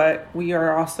dinner, but we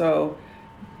are also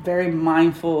very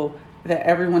mindful that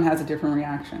everyone has a different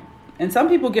reaction. And some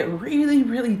people get really,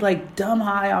 really dumb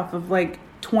high off of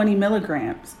 20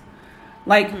 milligrams.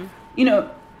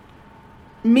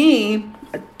 Me,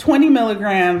 20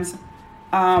 milligrams,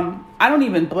 I don't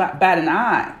even bat an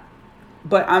eye,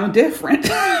 but I'm different,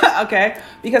 okay?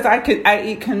 Because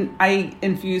I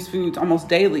infuse foods almost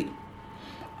daily.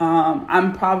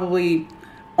 I'm probably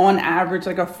on average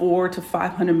a 400 to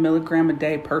 500 milligram a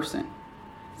day person.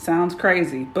 Sounds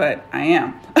crazy, but I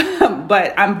am.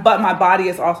 but my body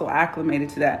is also acclimated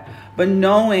to that. But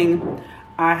knowing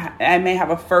I may have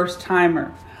a first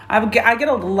timer, I get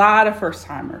a lot of first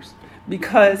timers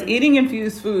because eating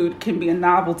infused food can be a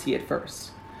novelty at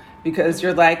first. Because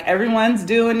you're everyone's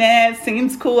doing that,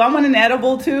 seems cool. I want an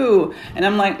edible too. And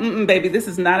I'm baby, this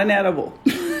is not an edible.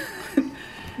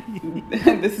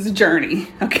 This is a journey,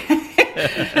 okay?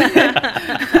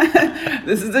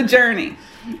 This is a journey.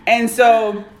 And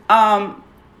so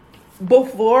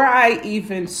before I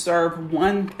even serve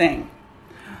one thing,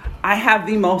 I have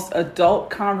the most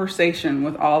adult conversation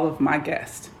with all of my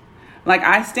guests.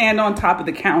 I stand on top of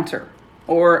the counter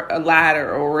or a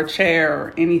ladder or a chair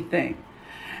or anything.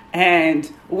 And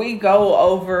we go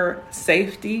over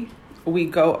safety. We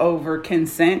go over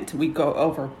consent. We go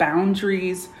over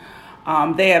boundaries.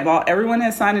 Everyone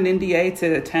has signed an NDA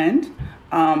to attend.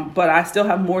 But I still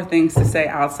have more things to say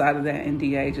outside of that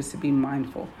NDA just to be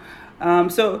mindful.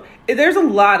 So there's a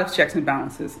lot of checks and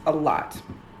balances, a lot.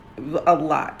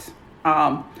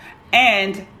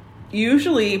 And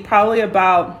usually probably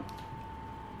about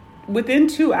within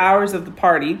 2 hours of the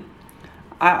party,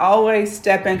 I always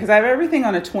step in because I have everything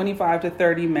on a 25 to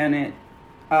 30 minute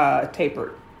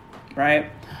taper,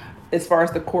 right? As far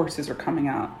as the courses are coming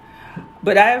out.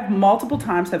 But I have multiple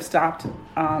times have stopped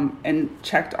and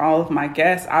checked all of my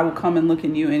guests. I will come and look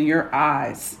in your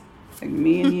eyes,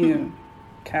 me and you,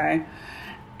 okay?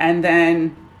 And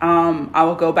then I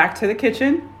will go back to the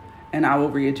kitchen and I will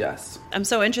readjust. I'm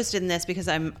so interested in this because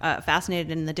I'm fascinated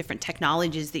in the different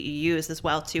technologies that you use as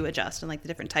well to adjust and the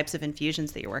different types of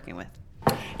infusions that you're working with.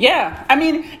 Yeah,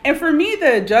 and for me,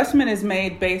 the adjustment is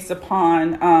made based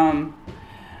upon,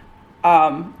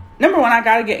 number one, I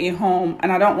got to get you home,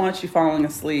 and I don't want you falling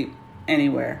asleep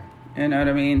anywhere. You know what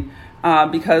I mean?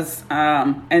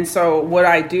 And so what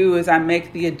I do is I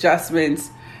make the adjustments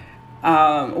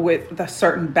with a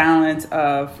certain balance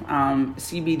of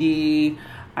CBD.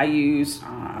 I use,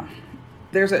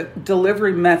 there's a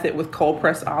delivery method with cold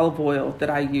pressed olive oil that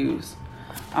I use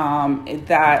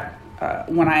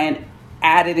when I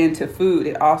add it into food,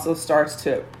 it also starts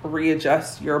to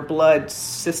readjust your blood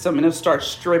system and it'll start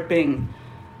stripping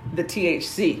the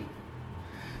THC.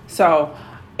 So,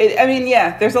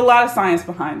 there's a lot of science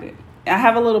behind it. I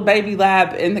have a little baby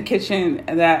lab in the kitchen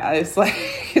that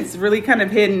it's really kind of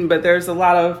hidden, but there's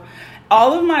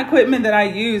all of my equipment that I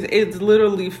use is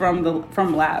literally from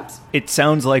labs. It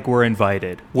sounds like we're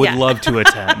invited. Would love to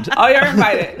attend. Oh, you're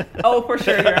invited. Oh, for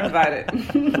sure, you're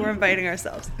invited. We're inviting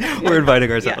ourselves. We're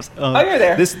inviting ourselves. Yeah. You're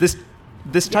there.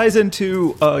 This ties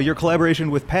into your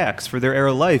collaboration with PAX for their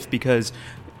Era Life because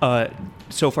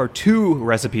so far 2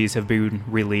 recipes have been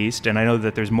released, and I know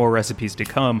that there's more recipes to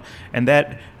come, and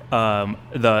that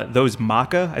those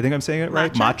maca, I think I'm saying it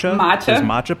right? Matcha. Those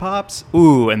matcha pops.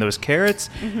 Ooh, and those carrots.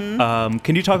 Mm-hmm.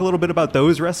 Can you talk a little bit about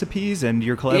those recipes and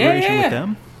your collaboration with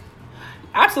them?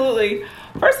 Absolutely.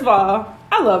 First of all,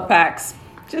 I love PAX.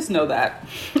 Just know that.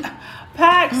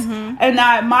 PAX. And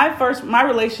my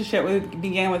relationship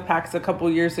began with PAX a couple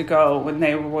years ago when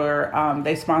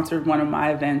they sponsored one of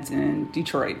my events in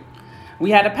Detroit.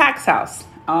 We had a PAX house,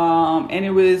 and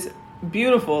it was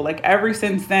beautiful. Like ever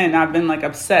since then, I've been like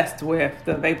obsessed with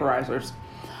the vaporizers.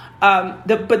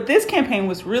 But this campaign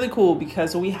was really cool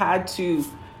because they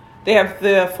have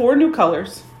the 4 new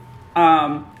colors.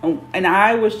 And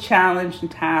I was challenged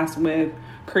and tasked with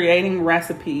creating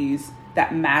recipes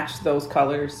that match those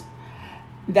colors,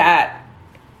 that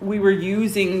we were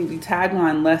using the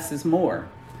tagline less is more.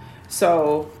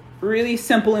 So really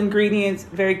simple ingredients,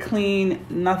 very clean,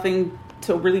 nothing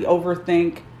to really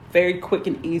overthink, very quick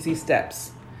and easy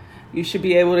steps. You should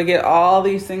be able to get all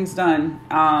these things done.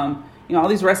 All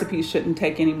these recipes shouldn't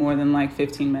take any more than like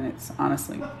 15 minutes,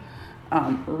 honestly.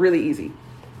 Really easy.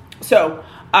 So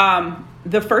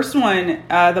the first one,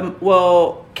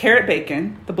 carrot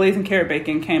bacon, the blazing carrot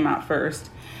bacon came out first.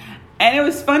 And it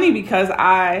was funny because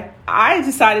I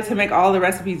decided to make all the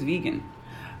recipes vegan.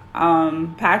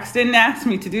 PAX didn't ask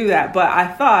me to do that, but I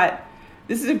thought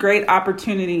this is a great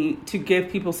opportunity to give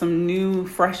people some new,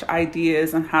 fresh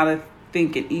ideas on how to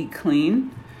think and eat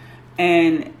clean.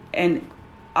 And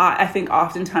I think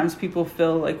oftentimes people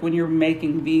feel like when you're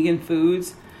making vegan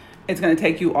foods, it's going to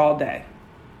take you all day.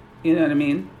 You know what I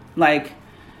mean? Like,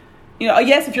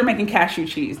 yes, if you're making cashew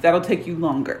cheese, that'll take you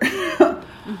longer.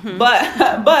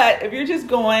 But if you're just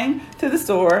going to the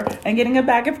store and getting a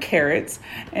bag of carrots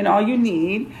and all you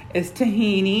need is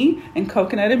tahini and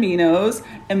coconut aminos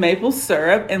and maple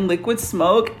syrup and liquid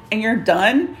smoke and you're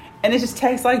done and it just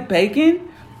tastes like bacon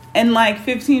in like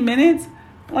 15 minutes,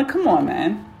 like, come on,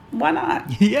 man. Why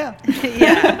not? Yeah.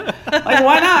 Yeah. Like,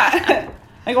 why not?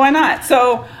 Like, why not?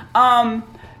 So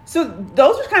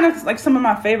those are kind of like some of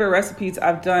my favorite recipes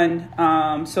I've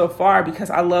done so far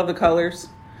because I love the colors.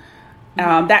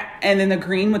 That and then the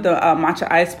green with the matcha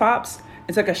ice pops.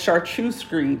 It's like a chartreuse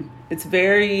green. It's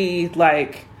very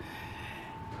like,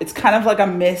 it's kind of like a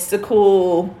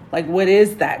mystical, like, what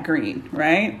is that green,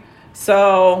 right?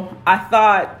 So I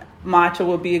thought matcha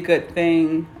would be a good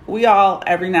thing. We all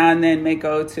every now and then may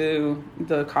go to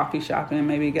the coffee shop and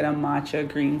maybe get a matcha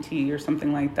green tea or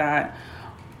something like that.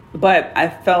 But I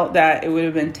felt that it would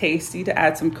have been tasty to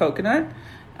add some coconut,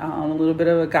 a little bit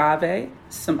of agave,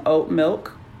 some oat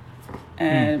milk,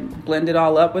 and blend it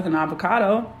all up with an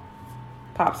avocado,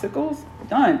 popsicles,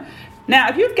 done. Now,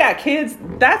 if you've got kids,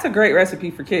 that's a great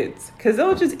recipe for kids because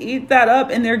they'll just eat that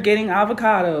up and they're getting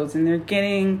avocados and they're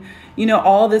getting,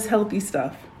 all this healthy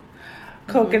stuff,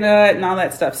 coconut and all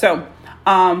that stuff. So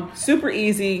super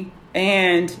easy.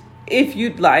 And if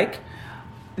you'd like,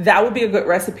 that would be a good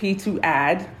recipe to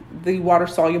add the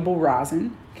water-soluble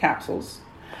rosin capsules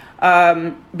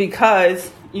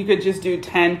because you could just do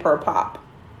 10 per pop.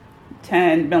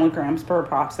 10 milligrams per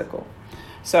popsicle.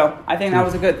 So I think that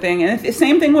was a good thing. And it's the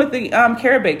same thing with the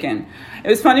carrot bacon. It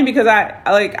was funny because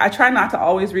I try not to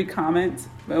always read comments.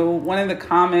 But one of the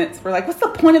comments were like, what's the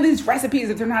point of these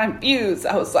recipes if they're not infused?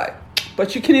 I was like,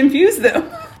 but you can infuse them.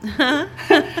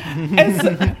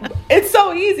 It's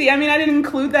so easy. I mean, I didn't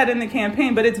include that in the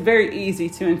campaign, but it's very easy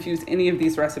to infuse any of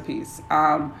these recipes.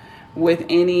 With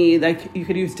any, like, you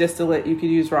could use distillate, you could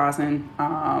use rosin,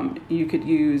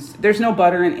 there's no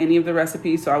butter in any of the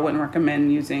recipes, so I wouldn't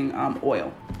recommend using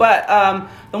oil. But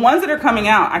the ones that are coming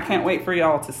out, I can't wait for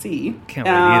y'all to see. Can't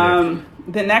wait either.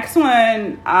 The next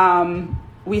one,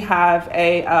 we have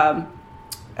a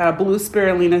blue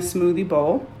spirulina smoothie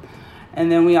bowl,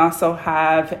 and then we also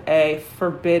have a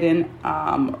forbidden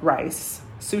rice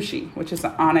sushi, which is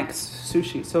an onyx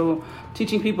sushi. So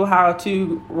teaching people how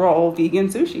to roll vegan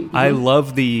sushi. I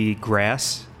love the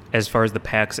grass as far as the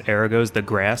PAX era goes, the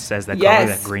grass as that color,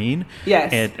 that green.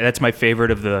 Yes. And that's my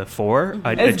favorite of the 4.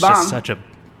 It's just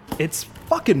it's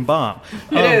fucking bomb.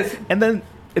 It is. And then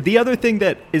the other thing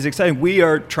that is exciting, we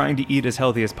are trying to eat as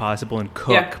healthy as possible and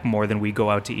cook more than we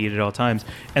go out to eat at all times.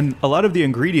 And a lot of the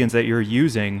ingredients that you're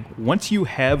using, once you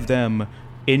have them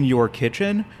in your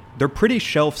kitchen, they're pretty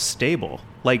shelf stable.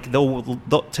 Like the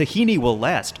tahini will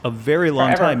last a very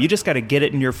long time. You just got to get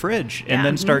it in your fridge and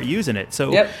then start using it.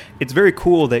 So it's very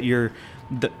cool that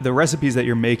the recipes that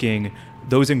you're making,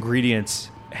 those ingredients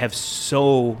have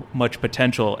so much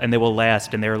potential and they will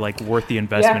last and they're like worth the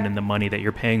investment and the money that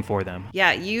you're paying for them.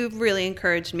 Yeah, you've really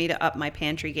encouraged me to up my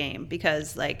pantry game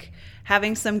because like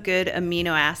having some good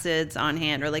amino acids on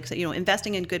hand, or like,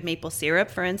 investing in good maple syrup,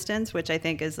 for instance, which I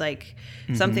think is like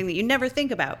something that you never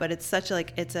think about, but it's such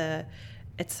like, it's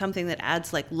it's something that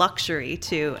adds like luxury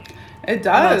to it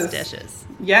does. most dishes.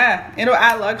 Yeah, it'll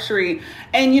add luxury.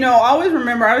 And, I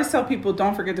always tell people,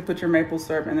 don't forget to put your maple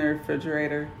syrup in the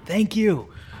refrigerator. Thank you.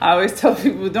 I always tell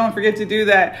people, don't forget to do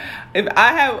that.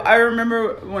 I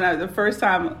remember when the first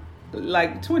time,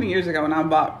 like 20 years ago, when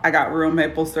I got real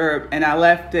maple syrup and I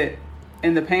left it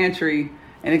in the pantry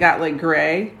and it got like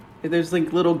gray. There's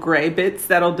like little gray bits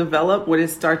that'll develop when it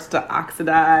starts to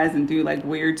oxidize and do like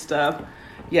weird stuff.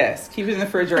 Yes, keep it in the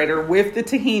refrigerator with the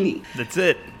tahini. That's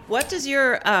it. What does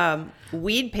your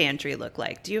weed pantry look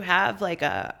like? Do you have like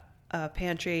a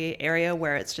pantry area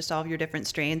where it's just all of your different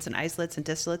strains and isolates and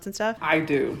distillates and stuff? I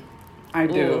do.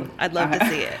 Ooh, I'd love to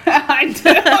see it.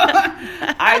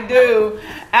 I do.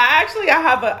 I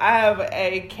have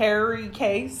a carry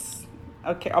case,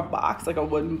 a box, like a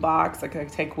wooden box, like I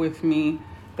take with me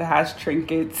that has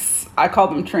trinkets. I call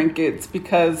them trinkets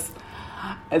because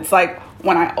it's like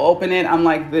when I open it, I'm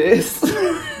like this all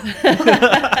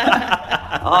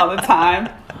the time.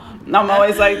 I'm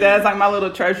always like that. It's like my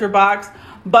little treasure box.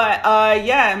 But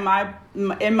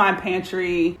in my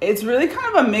pantry, it's really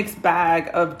kind of a mixed bag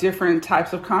of different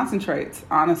types of concentrates,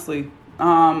 honestly.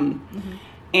 And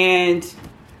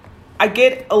I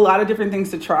get a lot of different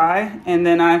things to try, and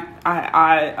then I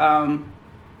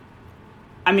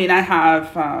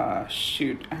have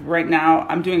right now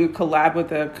I'm doing a collab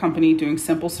with a company doing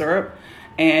simple syrup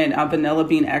and vanilla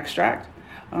bean extract.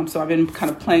 So I've been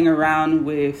kind of playing around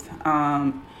with,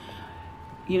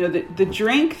 the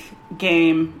drink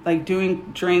game, like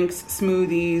doing drinks,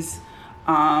 smoothies,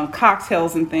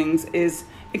 cocktails and things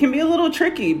it can be a little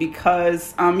tricky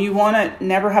because you want to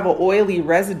never have an oily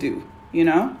residue,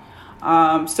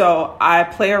 So I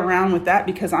play around with that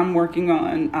because I'm working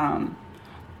on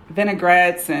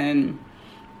vinaigrettes and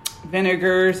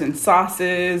vinegars and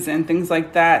sauces and things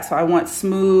like that. So I want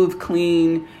smooth,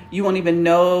 clean. You won't even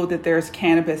know that there's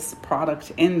cannabis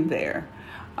product in there.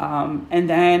 And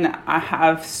then I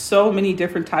have so many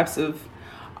different types of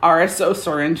RSO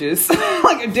syringes,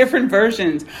 like different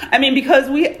versions. I mean, because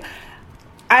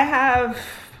I have,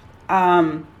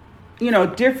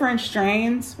 different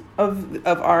strains of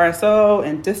RSO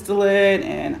and distillate,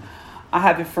 and I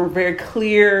have it from very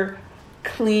clear,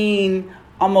 clean,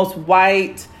 almost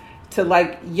white to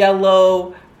like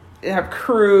yellow, have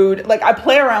crude. Like I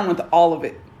play around with all of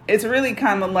it. It's really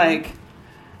kind of like,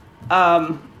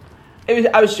 I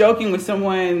was joking with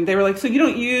someone. They were like, so you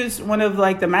don't use one of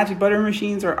like the Magic Butter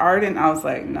machines or Ardent? I was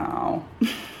like, no,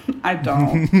 I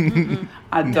don't.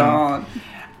 I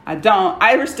don't.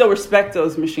 I still respect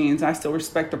those machines. I still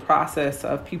respect the process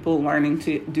of people learning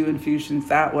to do infusions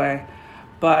that way.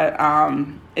 But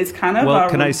it's kind of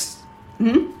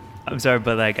I'm sorry,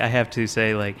 but like I have to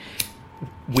say, like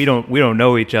we don't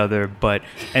know each other, but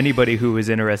anybody who is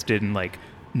interested in like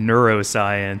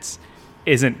neuroscience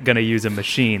isn't going to use a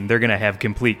machine. They're going to have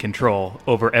complete control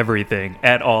over everything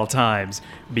at all times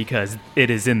because it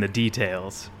is in the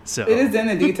details. So it is in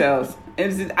the details.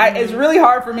 It's really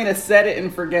hard for me to set it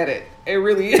and forget it. It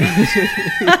really is.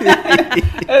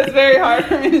 It's very hard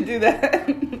for me to do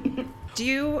that. Do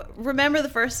you remember the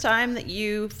first time that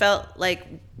you felt like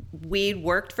weed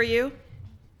worked for you?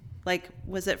 Like,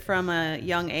 was it from a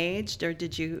young age, or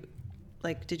did you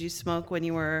smoke when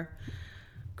you were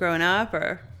growing up,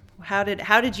 or how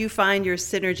did you find your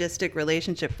synergistic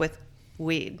relationship with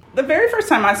weed? The very first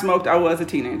time I smoked, I was a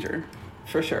teenager,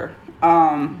 for sure.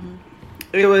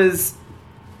 It was,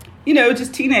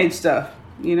 just teenage stuff,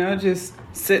 just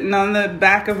sitting on the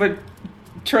back of a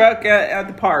truck at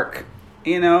the park,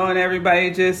 and everybody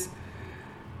just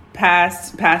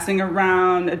passing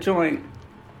around a joint.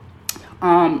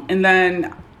 And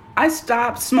then I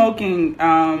stopped smoking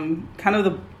kind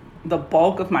of the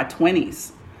bulk of my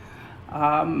 20s.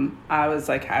 I was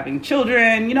like having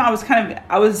children,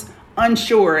 I was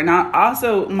unsure. And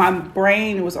my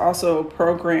brain was also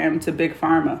programmed to big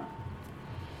pharma.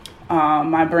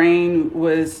 My brain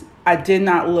I did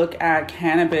not look at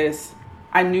cannabis.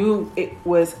 I knew it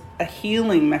was a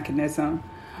healing mechanism,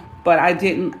 but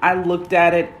I looked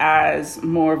at it as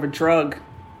more of a drug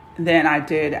than I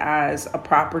did as a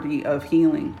property of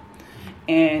healing.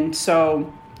 And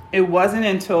so it wasn't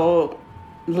until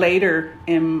later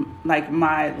in like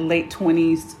my late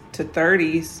 20s to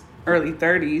 30s, early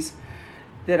 30s,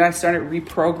 that I started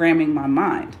reprogramming my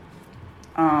mind.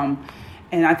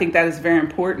 And I think that is very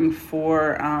important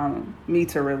for me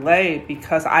to relay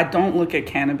because I don't look at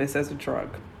cannabis as a drug.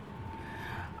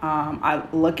 I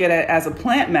look at it as a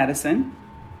plant medicine.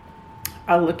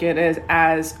 I look at it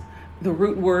as the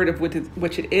root word of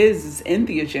which it is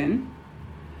entheogen.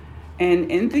 And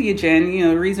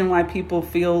entheogen, the reason why people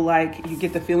feel like you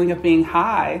get the feeling of being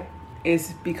high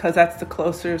is because that's the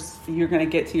closest you're going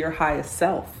to get to your highest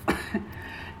self.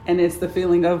 And it's the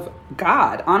feeling of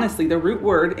God. Honestly, the root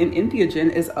word in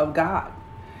Entheogen is of God.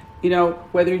 You know,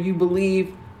 whether you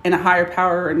believe in a higher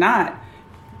power or not,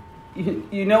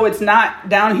 you know it's not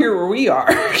down here where we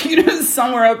are. You know, it's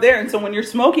somewhere up there. And so when you're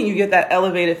smoking, you get that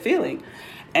elevated feeling.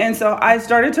 And so I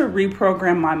started to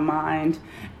reprogram my mind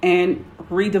and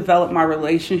redevelop my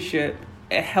relationship,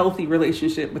 a healthy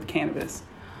relationship with cannabis.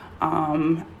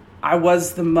 I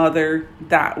was the mother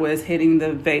that was hitting the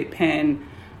vape pen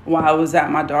while I was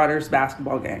at my daughter's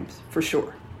basketball games, for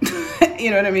sure. You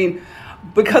know what I mean?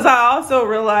 Because I also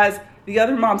realized the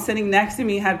other mom sitting next to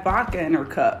me had vodka in her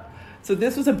cup. So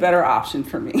this was a better option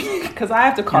for me because I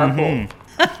have to carpool.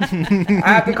 I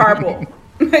have to carpool.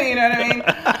 You know what I mean?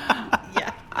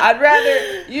 Yeah. I'd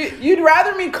rather, you'd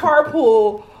rather me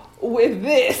carpool with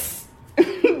this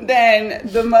than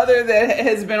the mother that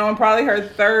has been on probably her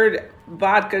third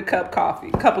vodka cup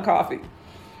of coffee.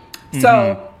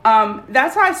 So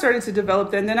that's how I started to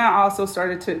develop that. And then I also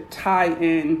started to tie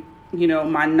in, you know,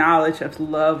 my knowledge of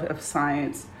love of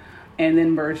science and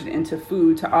then merge it into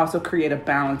food to also create a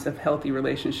balance of healthy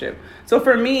relationship. So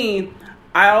for me,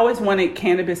 I always wanted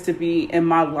cannabis to be in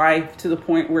my life to the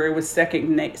point where it was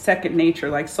second nature,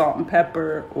 like salt and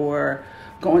pepper or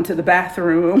going to the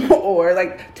bathroom or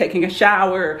like taking a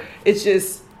shower. It's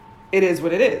just, it is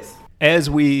what it is. As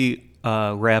we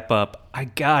wrap up, I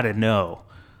gotta know,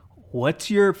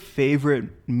 what's your favorite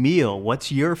meal?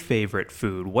 What's your favorite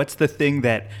food? What's the thing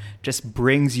that just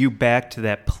brings you back to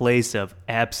that place of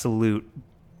absolute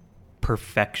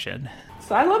perfection?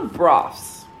 So I love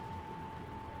broths.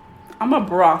 I'm a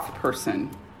broth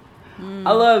person.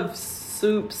 I love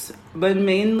soups, but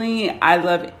mainly I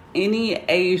love any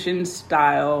Asian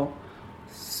style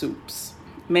soups.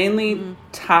 Mainly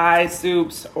Thai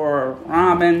soups or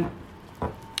ramen.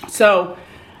 So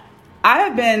I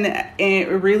have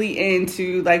been really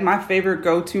into, like, my favorite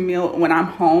go-to meal when I'm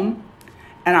home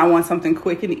and I want something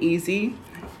quick and easy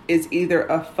is either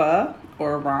a pho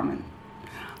or a ramen.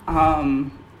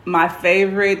 My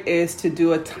favorite is to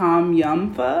do a tom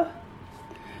yum pho.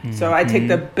 So I take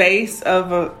the base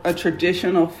of a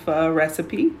traditional pho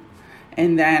recipe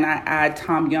and then I add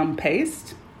tom yum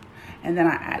paste and then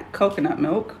I add coconut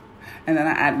milk and then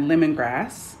I add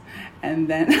lemongrass and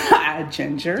then I add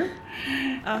ginger.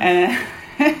 And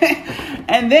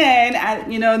then,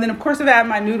 then of course I've added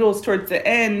my noodles towards the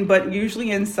end, but usually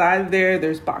inside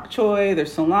there's bok choy,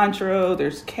 there's cilantro,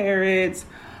 there's carrots,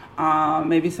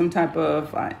 maybe some type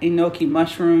of enoki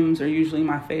mushrooms are usually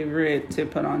my favorite to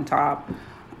put on top.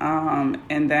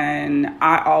 And then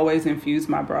I always infuse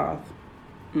my broth.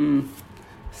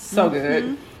 So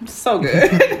good. So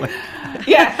good.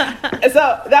 Yeah.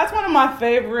 So that's one of my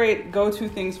favorite go-to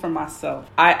things for myself.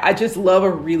 I just love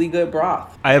a really good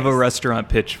broth. I have a restaurant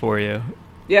pitch for you.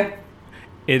 Yeah.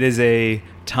 It is a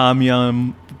tom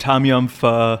yum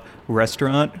pho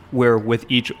restaurant where with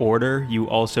each order you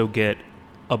also get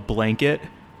a blanket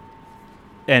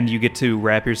and you get to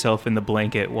wrap yourself in the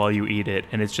blanket while you eat it,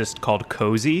 and it's just called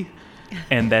Cozy.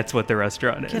 And that's what the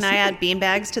restaurant is. Can I add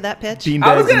beanbags to that pitch? Beanbags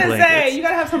I was going and to blankets. say, you got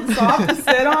to have something soft to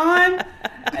sit on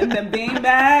and the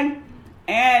beanbag.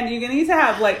 And you need to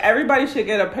have, like, everybody should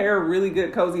get a pair of really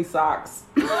good cozy socks.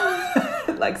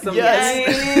 Like some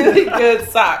really good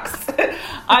socks.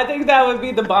 I think that would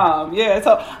be the bomb. Yeah,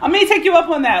 so I may take you up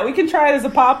on that. We can try it as a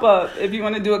pop-up if you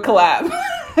want to do a collab.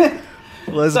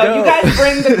 Let's so go. you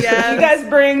guys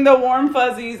bring the warm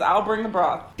fuzzies. I'll bring the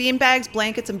broth. Beanbags,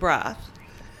 blankets, and broth.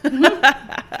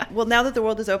 Well, now that the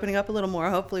world is opening up a little more,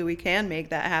 hopefully we can make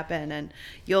that happen, and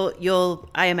you'll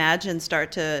I imagine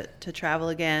start to travel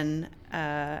again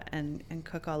and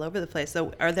cook all over the place.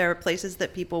 So are there places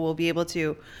that people will be able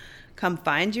to come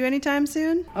find you anytime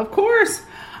soon? Of course.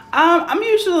 I'm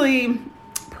usually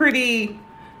pretty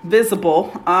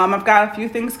visible. I've got a few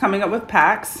things coming up with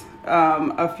PAX,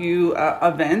 a few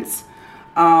events.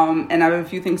 And I have a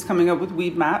few things coming up with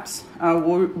Weed Maps.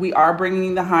 We are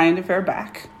bringing the High End Affair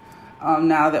back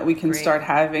now that we can start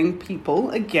having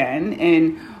people again.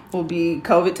 And we'll be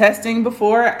COVID testing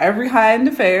before every High End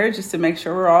Affair just to make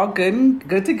sure we're all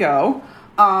good to go.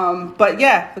 But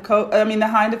yeah, the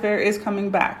High End Affair is coming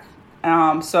back.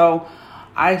 So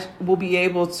I will be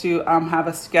able to have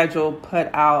a schedule put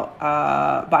out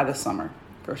by the summer.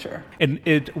 For sure.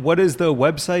 And what is the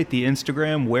website, the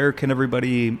Instagram? Where can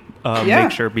everybody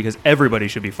make sure? Because everybody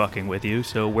should be fucking with you.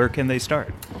 So where can they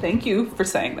start? Thank you for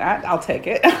saying that. I'll take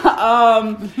it.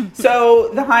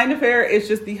 So the High End Affair is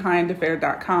just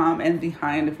thehighendaffair.com and the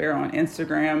High End Affair on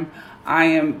Instagram. I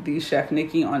am the Chef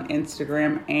Nikki on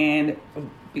Instagram and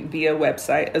via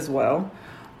website as well.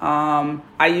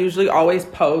 I usually always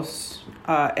post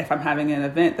if I'm having an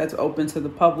event that's open to the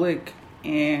public.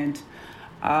 And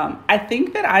I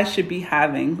think that I should be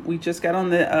having, we just got on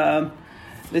the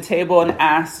table and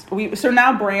asked, so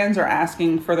now brands are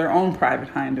asking for their own private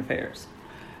high-end affairs.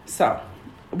 So,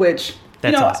 which,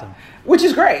 that's awesome. Which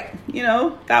is great. You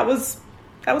know, that was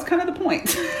kind of the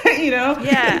point, you know?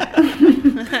 Yeah.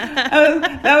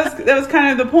 that was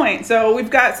kind of the point. So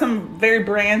we've got some very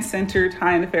brand-centered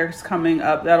high-end affairs coming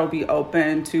up that'll be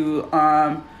open to,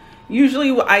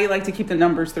 usually I like to keep the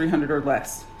numbers 300 or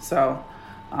less. So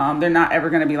they're not ever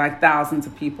going to be like thousands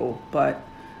of people, but,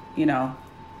 you know,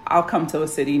 I'll come to a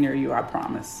city near you, I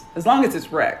promise. As long as it's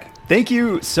rec. Thank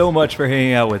you so much for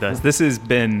hanging out with us. This has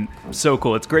been so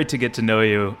cool. It's great to get to know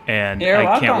you, and You're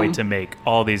welcome. Can't wait to make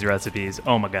all these recipes.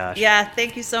 Oh my gosh. Yeah,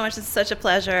 thank you so much. It's such a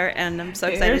pleasure, and I'm so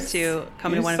excited to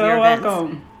come to one of your welcome.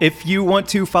 events. If you want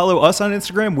to follow us on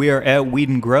Instagram, we are at Weed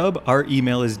and Grub. Our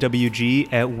email is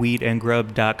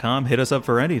wg@weedandgrub.com. Hit us up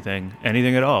for anything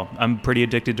at all. I'm pretty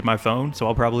addicted to my phone, so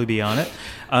I'll probably be on it.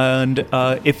 And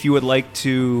if you would like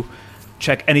to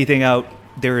check anything out,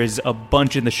 there is a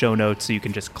bunch in the show notes, so you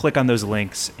can just click on those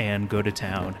links and go to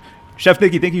town. Chef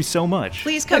Nikki, thank you so much.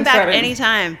 Please come back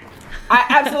anytime.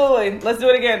 Absolutely. Let's do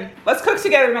it again. Let's cook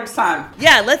together next time.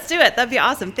 Yeah, let's do it. That'd be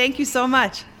awesome. Thank you so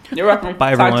much. You're welcome.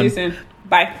 Bye, everyone. Talk to you soon.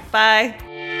 Bye. Bye.